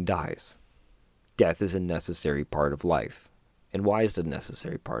everything dies. Death is a necessary part of life. And why is it a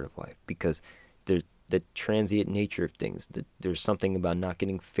necessary part of life? Because there's the transient nature of things. There's something about not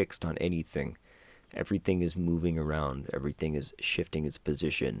getting fixed on anything. Everything is moving around. Everything is shifting its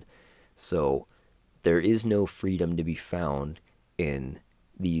position. So there is no freedom to be found in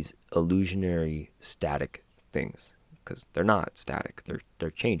these illusionary static things, because they're not static. They're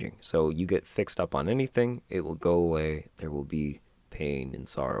changing. So you get fixed up on anything, it will go away. There will be pain and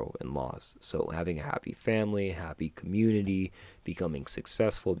sorrow and loss. So having a happy family, happy community, becoming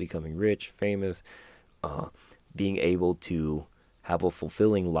successful, becoming rich, famous, being able to have a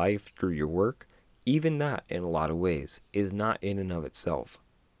fulfilling life through your work, even that in a lot of ways is not in and of itself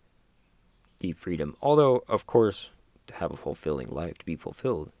deep freedom. Although, of course, to have a fulfilling life, to be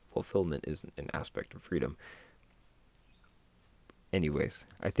fulfilled, fulfillment is an aspect of freedom. Anyways,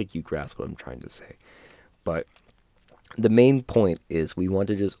 I think you grasp what I'm trying to say. But the main point is we want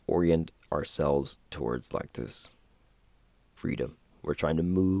to just orient ourselves towards like this freedom. We're trying to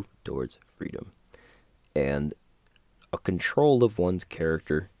move towards freedom. And a control of one's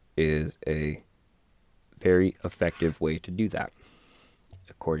character is a very effective way to do that,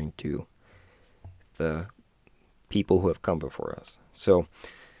 according to the people who have come before us. So,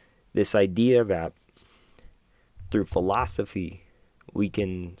 this idea that through philosophy we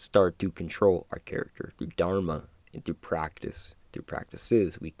can start to control our character, through dharma and through practices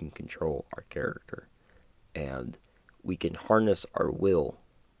we can control our character, and we can harness our will,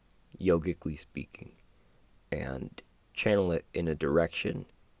 yogically speaking, and channel it in a direction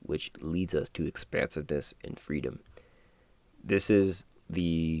which leads us to expansiveness and freedom. This is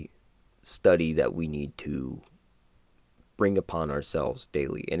the study that we need to bring upon ourselves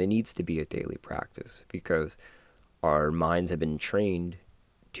daily, and it needs to be a daily practice because our minds have been trained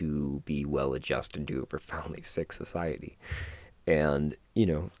to be well adjusted to a profoundly sick society. And,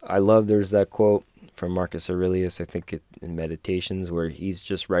 I love there's that quote from Marcus Aurelius, I think in Meditations, where he's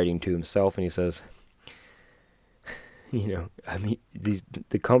just writing to himself and he says,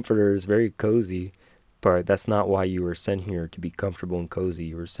 the comforter is very cozy, but that's not why you were sent here, to be comfortable and cozy.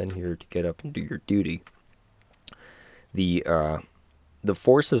 You were sent here to get up and do your duty. The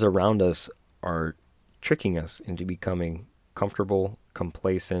forces around us are tricking us into becoming comfortable,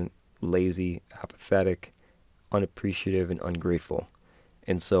 complacent, lazy, apathetic, unappreciative, and ungrateful.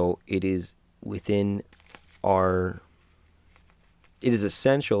 And so it is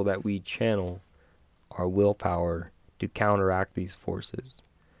essential that we channel our willpower to counteract these forces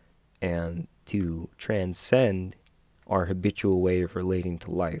and to transcend our habitual way of relating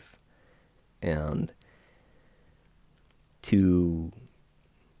to life, and to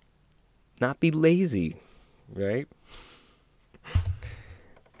not be lazy, right?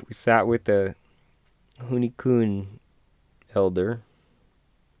 We sat with the Hunikun elder,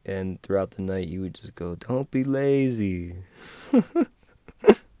 and throughout the night he would just go, "Don't be lazy."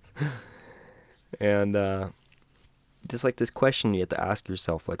 And just like this question you have to ask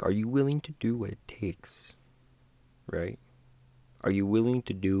yourself, like, are you willing to do what it takes, right? Are you willing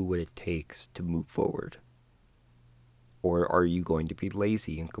to do what it takes to move forward? Or are you going to be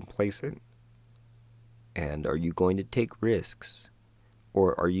lazy and complacent? And are you going to take risks?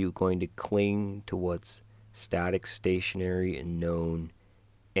 Or are you going to cling to what's static, stationary, and known,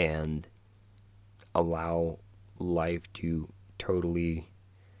 and allow life to totally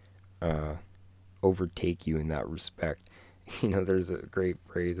overtake you in that respect? There's a great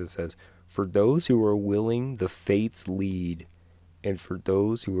phrase that says, "For those who are willing, the fates lead, and for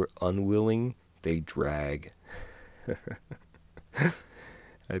those who are unwilling, they drag." I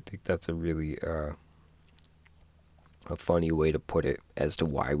think that's a really a funny way to put it as to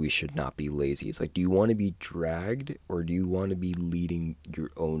why we should not be lazy. It's like, do you want to be dragged, or do you want to be leading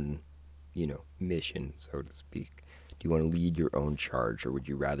your own, mission, so to speak? Do you want to lead your own charge, or would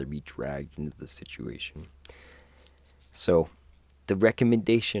you rather be dragged into the situation? So the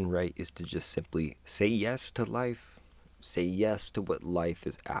recommendation, right, is to just simply say yes to life. Say yes to what life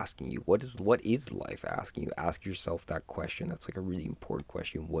is asking you. What is life asking you? Ask yourself that question. That's like a really important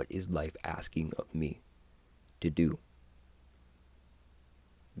question. What is life asking of me to do?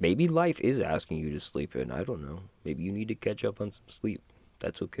 Maybe life is asking you to sleep in. I don't know. Maybe you need to catch up on some sleep.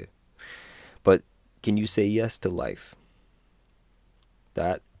 That's okay. But can you say yes to life?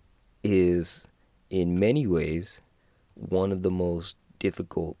 That is, in many ways, one of the most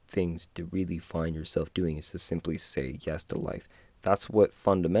difficult things to really find yourself doing, is to simply say yes to life. That's what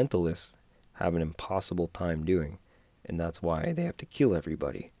fundamentalists have an impossible time doing, and that's why they have to kill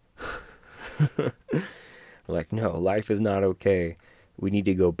everybody. Like, no, life is not okay. We need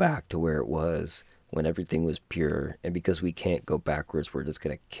to go back to where it was when everything was pure, and because we can't go backwards, we're just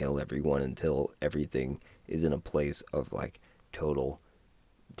going to kill everyone until everything is in a place of like total,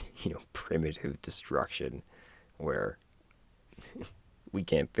 primitive destruction, where we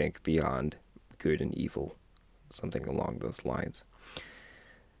can't think beyond good and evil, something along those lines.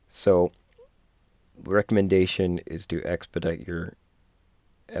 So, recommendation is to expedite your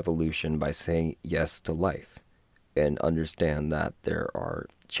evolution by saying yes to life, and understand that there are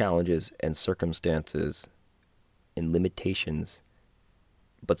challenges and circumstances and limitations,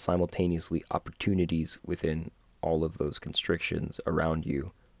 but simultaneously opportunities within all of those constrictions around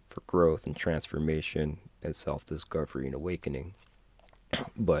you for growth and transformation and self-discovery and awakening.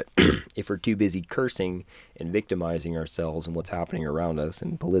 But if we're too busy cursing and victimizing ourselves and what's happening around us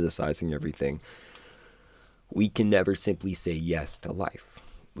and politicizing everything, we can never simply say yes to life.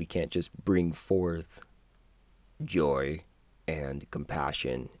 We can't just bring forth joy and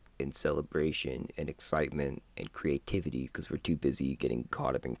compassion and celebration and excitement and creativity because we're too busy getting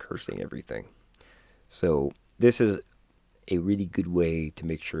caught up in cursing everything. So, this is a really good way to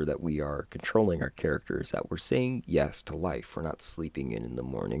make sure that we are controlling our characters, that we're saying yes to life. We're not sleeping in the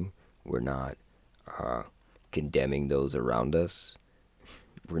morning. We're not uh, condemning those around us.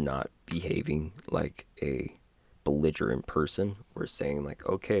 We're not behaving like a belligerent person. We're saying, like,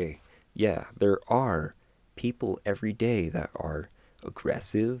 okay, yeah, there are people every day that are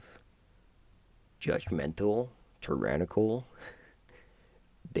aggressive, judgmental, tyrannical.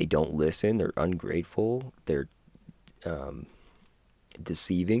 They don't listen. They're ungrateful. They're um,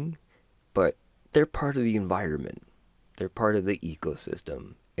 deceiving, but they're part of the environment. They're part of the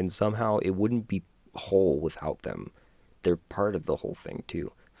ecosystem. And somehow it wouldn't be whole without them. They're part of the whole thing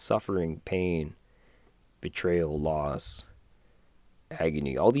too. Suffering, pain, betrayal, loss,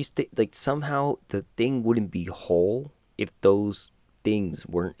 agony, all these things, like somehow the thing wouldn't be whole if those things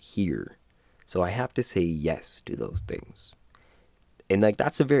weren't here. So I have to say yes to those things. And like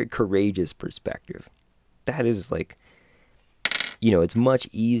that's a very courageous perspective. That is like, it's much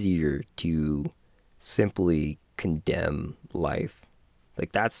easier to simply condemn life.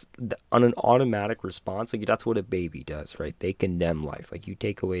 Like that's on an automatic response. Like that's what a baby does, right? They condemn life. Like you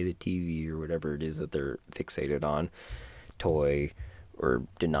take away the TV or whatever it is that they're fixated on, toy, or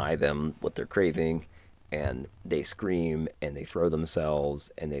deny them what they're craving, and they scream and they throw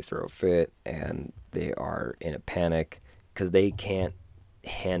themselves and they throw a fit and they are in a panic because they can't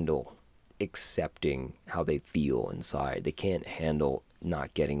handle accepting how they feel inside. They can't handle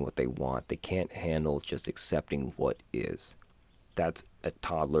not getting what they want. They can't handle just accepting what is. That's a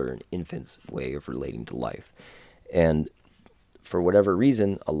toddler and infant's way of relating to life. And for whatever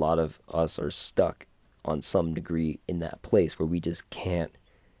reason, a lot of us are stuck on some degree in that place where we just can't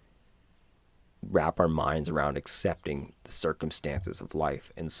wrap our minds around accepting the circumstances of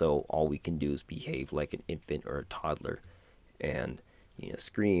life. And so all we can do is behave like an infant or a toddler and,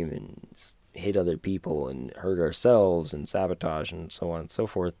 scream and hit other people and hurt ourselves and sabotage and so on and so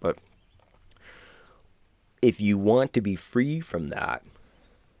forth. But if you want to be free from that,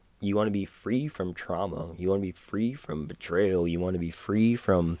 you want to be free from trauma, you want to be free from betrayal, you want to be free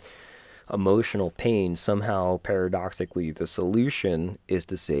from emotional pain, somehow paradoxically the solution is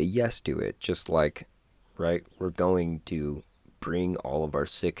to say yes to it. Just like, right, we're going to bring all of our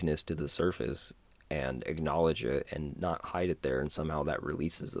sickness to the surface and acknowledge it and not hide it there, and somehow that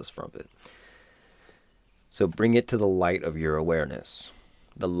releases us from it. So bring it to the light of your awareness,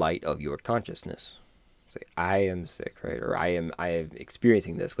 the light of your consciousness. Say, I am sick, right? Or I am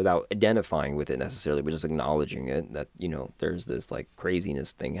experiencing this without identifying with it necessarily, but just acknowledging it, that, there's this like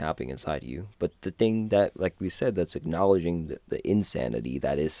craziness thing happening inside of you. But the thing that, like we said, that's acknowledging the insanity,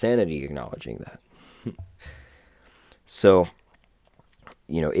 that is sanity, acknowledging that. So,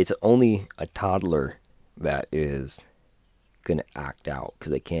 it's only a toddler that is going to act out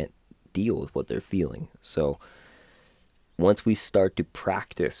because they can't deal with what they're feeling. So once we start to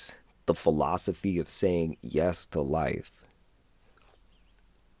practice the philosophy of saying yes to life,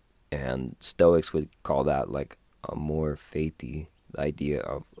 and Stoics would call that like Amor Fati, the idea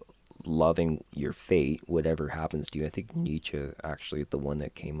of loving your fate, whatever happens to you. I think Nietzsche actually is the one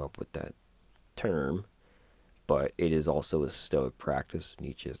that came up with that term, but it is also a Stoic practice.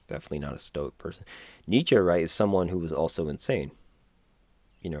 Nietzsche is definitely not a Stoic person. Nietzsche, right, is someone who was also insane,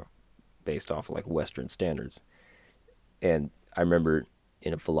 based off of like Western standards. And I remember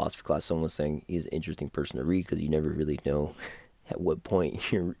in a philosophy class, someone was saying he's an interesting person to read because you never really know at what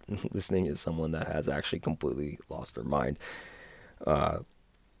point you're listening to someone that has actually completely lost their mind. Uh,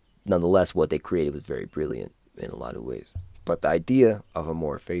 Nonetheless, what they created was very brilliant in a lot of ways. But the idea of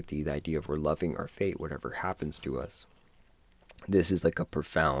Amor Fati, the idea of we're loving our fate, whatever happens to us, this is like a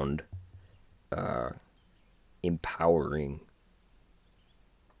profound, uh, empowering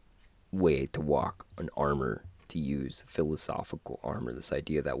way to walk, an armor to use, philosophical armor. This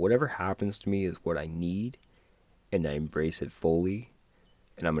idea that whatever happens to me is what I need, and I embrace it fully,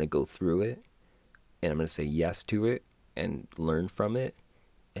 and I'm going to go through it, and I'm going to say yes to it, and learn from it,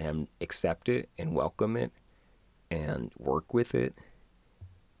 and accept it, and welcome it, and work with it,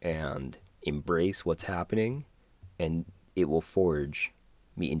 and embrace what's happening, and it will forge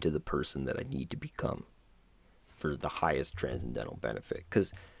me into the person that I need to become for the highest transcendental benefit.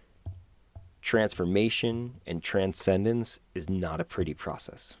 Because transformation and transcendence is not a pretty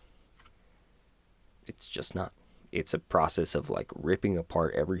process. It's just not. It's a process of like ripping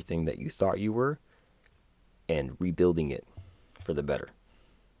apart everything that you thought you were and rebuilding it for the better.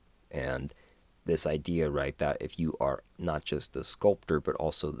 And this idea, right, that if you are not just the sculptor, but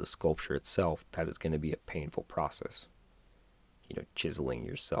also the sculpture itself, that is going to be a painful process. Chiseling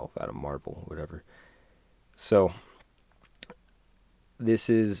yourself out of marble, whatever. So, this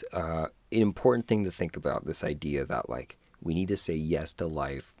is an important thing to think about, this idea that, like, we need to say yes to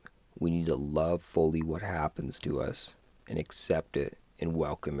life. We need to love fully what happens to us and accept it and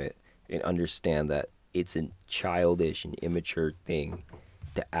welcome it and understand that it's a childish and immature thing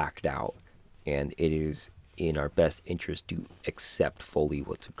to act out. And it is in our best interest to accept fully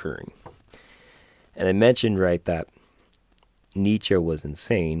what's occurring. And I mentioned, right, that Nietzsche was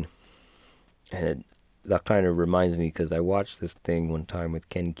insane. And that kind of reminds me because I watched this thing one time with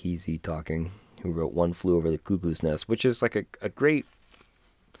Ken Kesey talking, who wrote One Flew Over the Cuckoo's Nest, which is like a great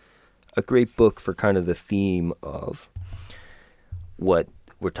book for kind of the theme of what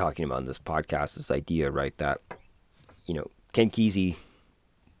we're talking about in this podcast, this idea, right, that, Ken Kesey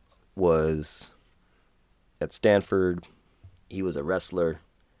was at Stanford. He was a wrestler,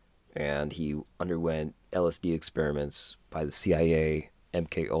 and he underwent LSD experiments by the CIA,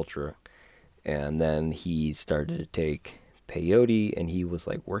 MK Ultra, and then he started to take peyote, and he was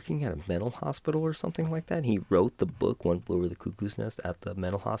like working at a mental hospital or something like that. He wrote the book One Flew Over the Cuckoo's Nest at the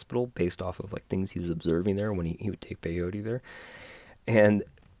mental hospital based off of like things he was observing there when he would take peyote there. And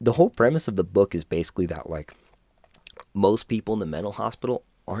the whole premise of the book is basically that, like, most people in the mental hospital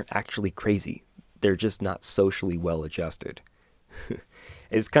aren't actually crazy. They're just not socially well adjusted.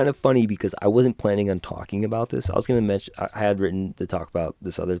 It's kind of funny because I wasn't planning on talking about this. I was going to mention, I had written to talk about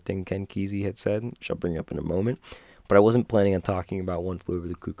this other thing Ken Kesey had said, which I'll bring up in a moment. But I wasn't planning on talking about One Flew Over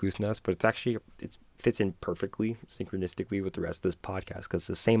the Cuckoo's Nest. But it fits in perfectly, synchronistically with the rest of this podcast, because it's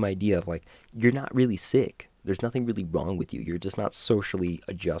the same idea of, like, you're not really sick. There's nothing really wrong with you. You're just not socially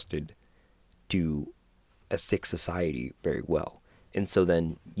adjusted to a sick society very well. And so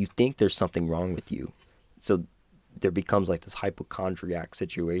then you think there's something wrong with you. So there becomes like this hypochondriac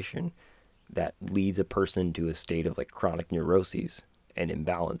situation that leads a person to a state of like chronic neuroses and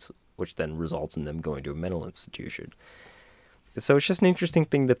imbalance, which then results in them going to a mental institution. So it's just an interesting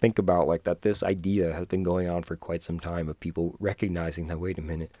thing to think about, like, that this idea has been going on for quite some time of people recognizing that, wait a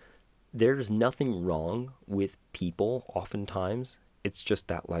minute, there's nothing wrong with people oftentimes. It's just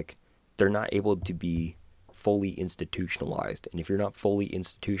that, like, they're not able to be fully institutionalized. And if you're not fully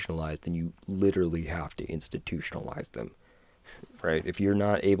institutionalized, then you literally have to institutionalize them, right? If you're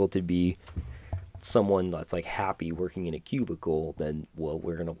not able to be someone that's like happy working in a cubicle, then, well,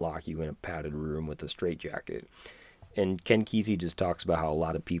 we're going to lock you in a padded room with a straitjacket. And Ken Kesey just talks about how a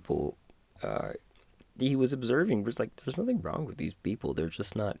lot of people he was observing was like, there's nothing wrong with these people. They're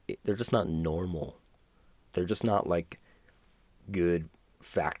just not normal. They're just not like good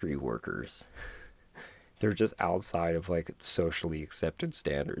factory workers. They're just outside of like socially accepted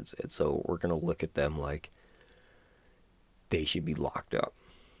standards. And so we're going to look at them like they should be locked up.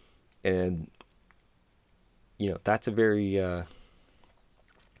 And, that's a very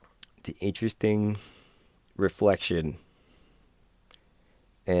interesting reflection.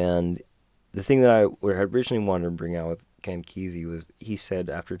 And the thing that I originally wanted to bring out with Ken Kesey was, he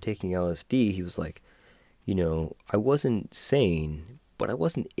said after taking LSD, he was like, I wasn't sane, but I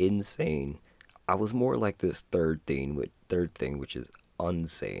wasn't insane. I was more like this third thing, which is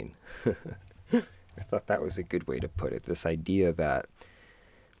unsane. I thought that was a good way to put it. This idea that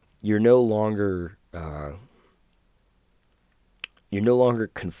you're no longer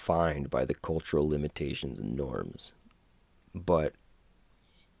confined by the cultural limitations and norms, but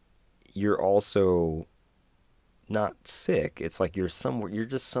you're also not sick. It's like you're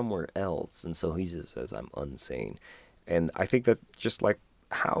just somewhere else. And so he just says, I'm unsane. And I think that just like,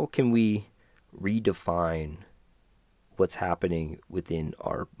 how can we redefine what's happening within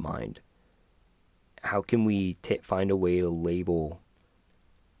our mind? How can we find a way to label,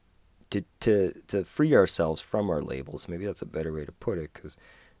 to free ourselves from our labels? Maybe that's a better way to put it, because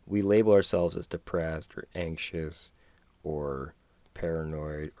we label ourselves as depressed or anxious or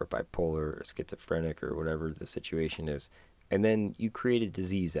paranoid or bipolar or schizophrenic or whatever the situation is. And then you create a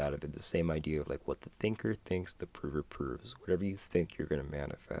disease out of it, the same idea of like, what the thinker thinks, the prover proves. Whatever you think, you're going to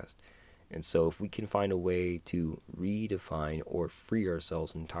manifest. And so if we can find a way to redefine or free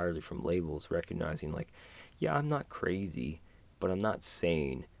ourselves entirely from labels, recognizing like, yeah, I'm not crazy, but I'm not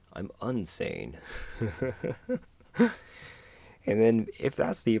sane. I'm unsane. And then if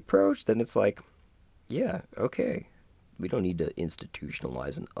that's the approach, then it's like, yeah, okay. We don't need to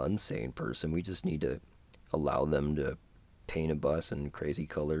institutionalize an unsane person. We just need to allow them to paint a bus in crazy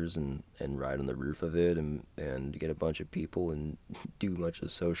colors and ride on the roof of it and get a bunch of people and do a bunch of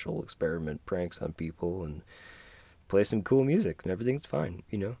social experiment pranks on people and play some cool music and everything's fine,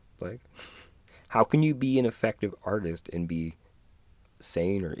 you know? Like, how can you be an effective artist and be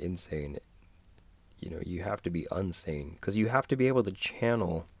sane or insane? You know, you have to be unsane because you have to be able to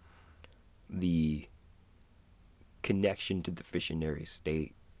channel the connection to the visionary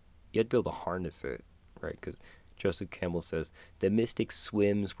state. You have to be able to harness it, right? Because Joseph Campbell says the mystic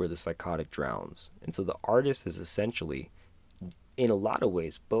swims where the psychotic drowns. And so the artist is essentially, in a lot of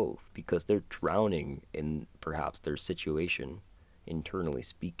ways, both, because they're drowning in perhaps their situation, internally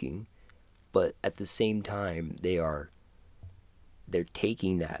speaking, but at the same time they're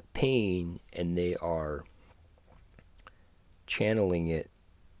taking that pain and they are channeling it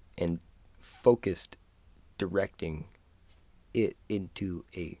and focused directing it into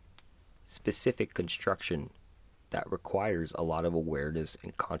a specific construction that requires a lot of awareness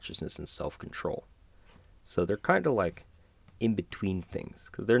and consciousness and self-control. So they're kind of like in between things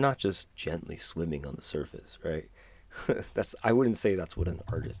because they're not just gently swimming on the surface, right? I wouldn't say that's what an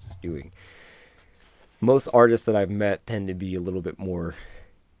artist is doing. Most artists that I've met tend to be a little bit more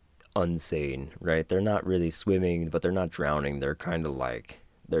unsane, right? They're not really swimming, but they're not drowning. They're kind of like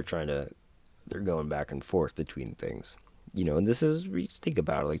they're going back and forth between things, you know. And this is, we just think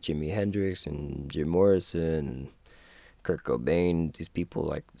about it, like Jimi Hendrix and Jim Morrison and Kurt Cobain. These people,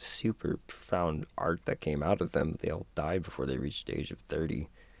 like, super profound art that came out of them. They all died before they reached the age of 30,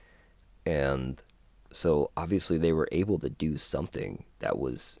 and so obviously they were able to do something that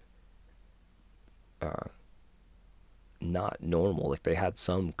was not normal. Like, they had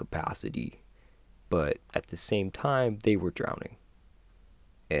some capacity, but at the same time they were drowning,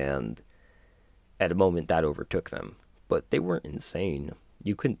 and at a moment that overtook them. But they weren't insane.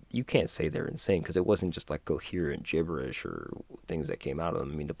 You can't say they're insane because it wasn't just like coherent gibberish or things that came out of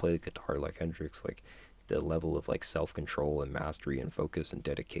them. I mean, to play the guitar like Hendrix, like the level of like self-control and mastery and focus and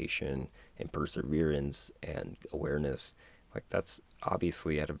dedication and perseverance and awareness, like that's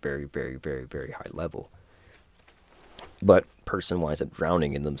obviously at a very, very, very, very high level. But person winds up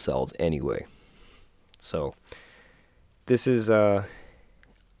drowning in themselves anyway. So this is an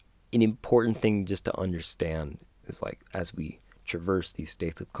important thing just to understand, is like, as we traverse these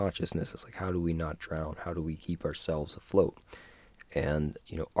states of consciousness, it's like, how do we not drown? How do we keep ourselves afloat? And,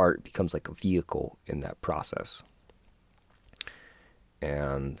 you know, art becomes like a vehicle in that process.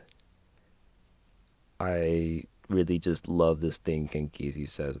 And I really just love this thing Ken Kesey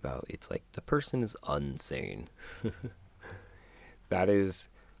says about, it's like the person is unsane. That is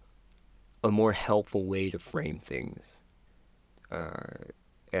a more helpful way to frame things,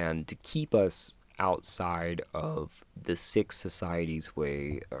 and to keep us outside of the sick society's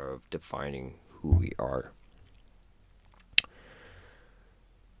way of defining who we are.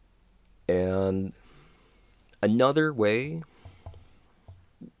 And another way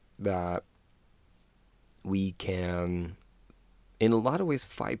that we can, in a lot of ways,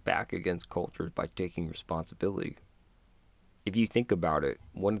 fight back against cultures by taking responsibility. If you think about it,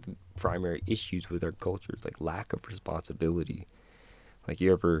 one of the primary issues with our culture is like lack of responsibility. Like,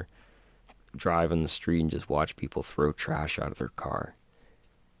 you ever drive on the street and just watch people throw trash out of their car?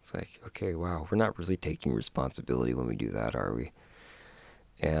 It's like, okay, wow, we're not really taking responsibility when we do that, are we?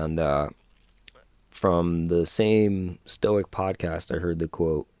 And from the same Stoic podcast, I heard the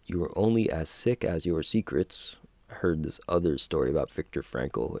quote, "You are only as sick as your secrets." I heard this other story about Viktor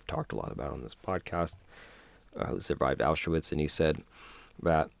Frankl, who I've talked a lot about on this podcast, who survived Auschwitz, and he said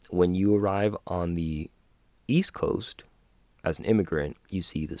that when you arrive on the East Coast as an immigrant, you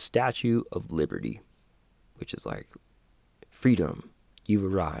see the Statue of Liberty, which is like freedom.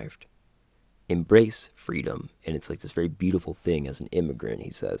 You've arrived. Embrace freedom. And it's like this very beautiful thing as an immigrant,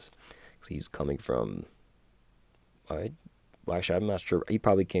 he says. So he's coming from, actually, I'm not sure. He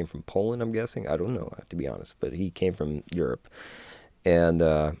probably came from Poland, I'm guessing. I don't know, to be honest. But he came from Europe. And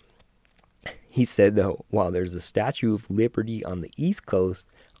he said, though, while there's a Statue of Liberty on the East Coast,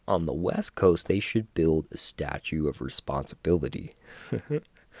 on the West Coast, they should build a statue of responsibility.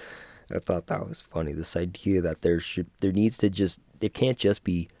 I thought that was funny. This idea that there can't just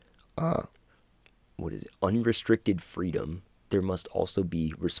be, unrestricted freedom. There must also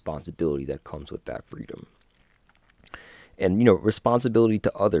be responsibility that comes with that freedom. And, you know, responsibility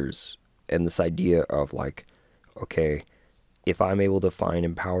to others, and this idea of like, okay, if I'm able to find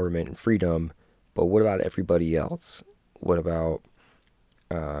empowerment and freedom, but what about everybody else? What about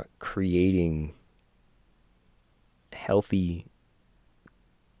creating healthy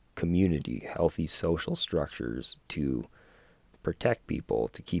community, healthy social structures to protect people,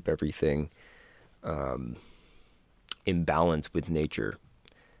 to keep everything in balance with nature.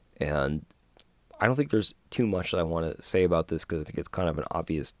 And I don't think there's too much that I want to say about this because I think it's kind of an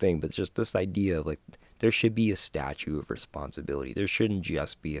obvious thing, but it's just this idea of like there should be a statue of responsibility. There shouldn't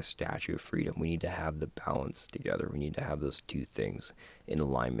just be a statue of freedom. We need to have the balance together. We need to have those two things in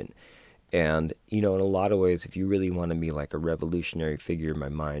alignment. And, in a lot of ways, if you really want to be like a revolutionary figure in my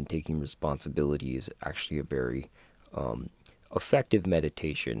mind, taking responsibility is actually a very effective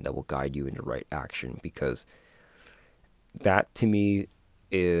meditation that will guide you into right action, because that to me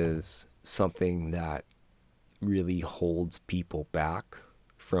is something that really holds people back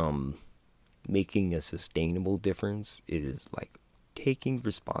from making a sustainable difference. It is like taking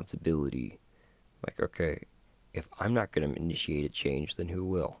responsibility. Like, okay, if I'm not going to initiate a change, then who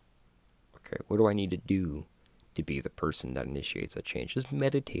will? Okay, what do I need to do to be the person that initiates a change? Just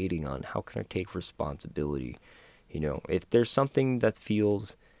meditating on how can I take responsibility. If there's something that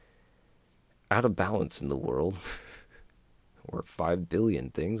feels out of balance in the world, or 5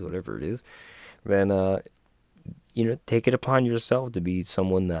 billion things, whatever it is, then, take it upon yourself to be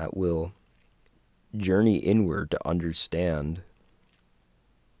someone that will journey inward to understand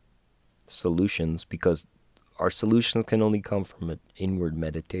solutions, because our solutions can only come from an inward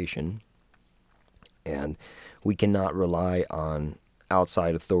meditation. And we cannot rely on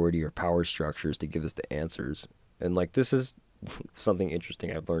outside authority or power structures to give us the answers. And like, this is something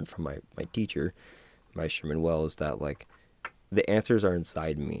interesting I've learned from my teacher, Maestro Manuel, is that like the answers are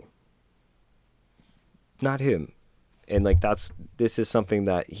inside me, not him. And like this is something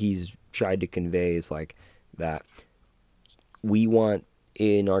that he's tried to convey, is like that we want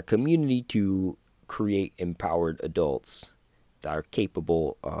in our community to create empowered adults that are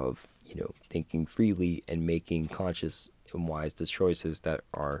capable of thinking freely and making conscious and wise choices that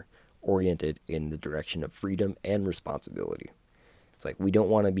are oriented in the direction of freedom and responsibility. It's like we don't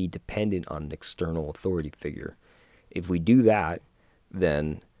want to be dependent on an external authority figure. If we do that,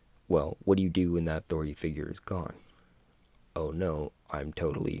 then, well, what do you do when that authority figure is gone? Oh no, I'm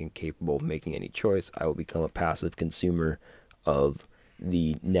totally incapable of making any choice. I will become a passive consumer of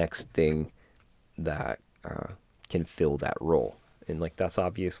the next thing that can fill that role. And like, that's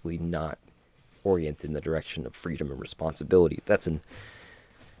obviously not oriented in the direction of freedom and responsibility. That's an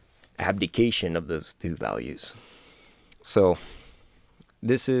abdication of those two values. So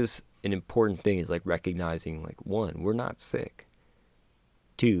this is an important thing, is like recognizing, like, one, we're not sick.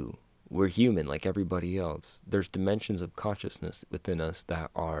 Two, we're human like everybody else. There's dimensions of consciousness within us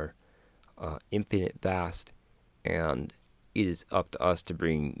that are infinite, vast, and it is up to us to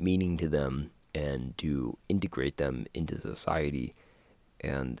bring meaning to them and to integrate them into society,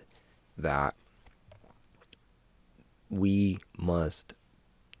 and that we must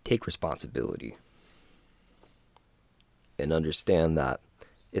take responsibility and understand that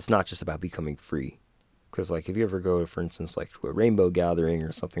it's not just about becoming free. Because like, if you ever go, for instance, like to a rainbow gathering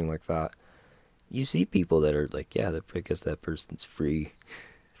or something like that, you see people that are like, yeah, they're because that person's free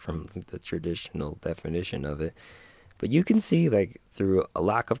from the traditional definition of it. But you can see, like, through a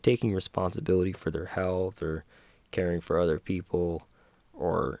lack of taking responsibility for their health or caring for other people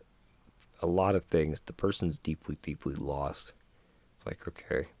or a lot of things, the person's deeply, deeply lost. It's like,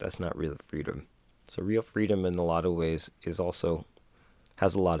 okay, that's not real freedom. So real freedom in a lot of ways is also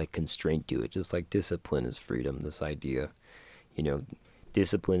has a lot of constraint to it, just like discipline is freedom. This idea,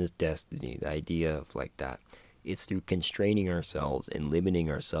 discipline is destiny. The idea of like that. It's through constraining ourselves and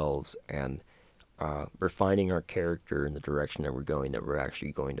limiting ourselves and refining our character in the direction that we're going, that we're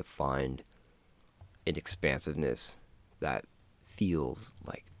actually going to find an expansiveness that feels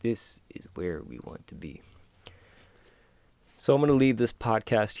like this is where we want to be. So I'm going to leave this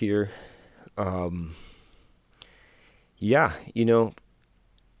podcast here.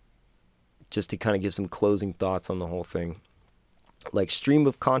 Just to kind of give some closing thoughts on the whole thing. Like, stream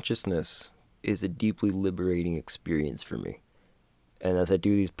of consciousness is a deeply liberating experience for me. And as I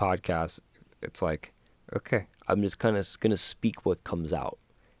do these podcasts, it's like, okay, I'm just kind of going to speak what comes out.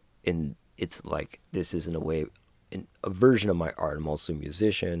 And it's like, this is in a way, a version of my art. I'm also a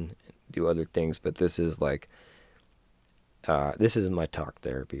musician, do other things, but this is like, this is my talk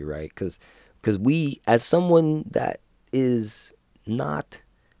therapy, right? Because we, as someone that is not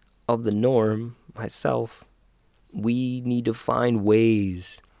of the norm, myself, we need to find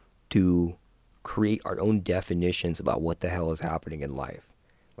ways to create our own definitions about what the hell is happening in life.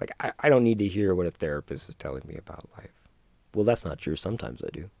 Like, I don't need to hear what a therapist is telling me about life. Well, that's not true. Sometimes I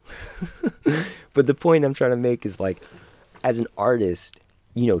do. But the point I'm trying to make is, like, as an artist,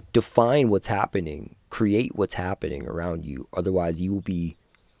 define what's happening, create what's happening around you. Otherwise, you will be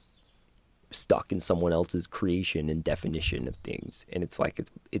stuck in someone else's creation and definition of things. And it's like,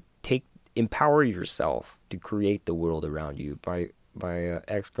 empower yourself to create the world around you. My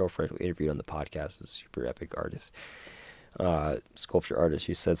ex-girlfriend who interviewed on the podcast is a super epic artist, sculpture artist.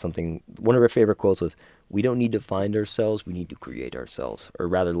 She said something, one of her favorite quotes was, "We don't need to find ourselves, we need to create ourselves." Or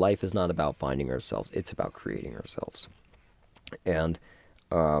rather, life is not about finding ourselves, it's about creating ourselves. And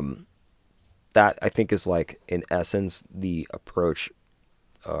that, I think, is like, in essence, the approach,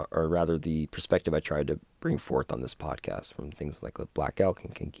 or rather the perspective I tried to bring forth on this podcast from things like with Black Elk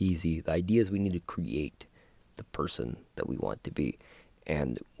and Kesey. The idea is we need to create the person that we want to be,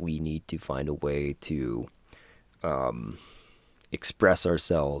 and we need to find a way to express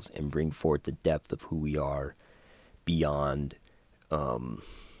ourselves and bring forth the depth of who we are beyond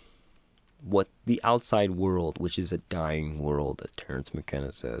what the outside world, which is a dying world, as Terrence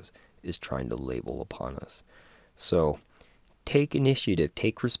McKenna says, is trying to label upon us. So take initiative,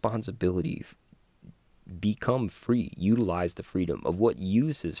 take responsibility, become free, utilize the freedom. Of what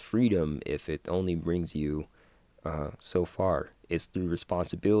use is freedom if it only brings you so far? It's through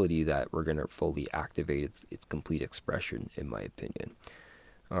responsibility that we're going to fully activate its complete expression, in my opinion.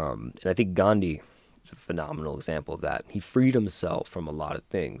 And I think Gandhi is a phenomenal example of that. He freed himself from a lot of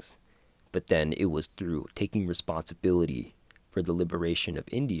things, but then it was through taking responsibility for the liberation of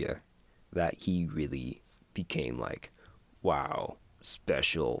India that he really became like, wow,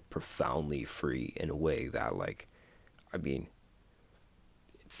 special, profoundly free, in a way that, like, I mean,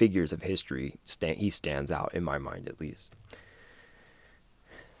 figures of history, he stands out in my mind, at least.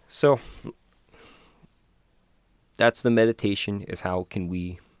 So that's the meditation, is how can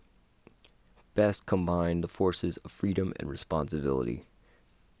we best combine the forces of freedom and responsibility,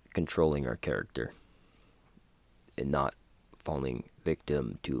 controlling our character and not falling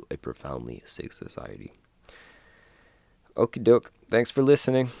victim to a profoundly sick society. Okie doke. Thanks for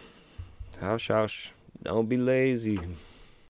listening. Housh, housh. Don't be lazy.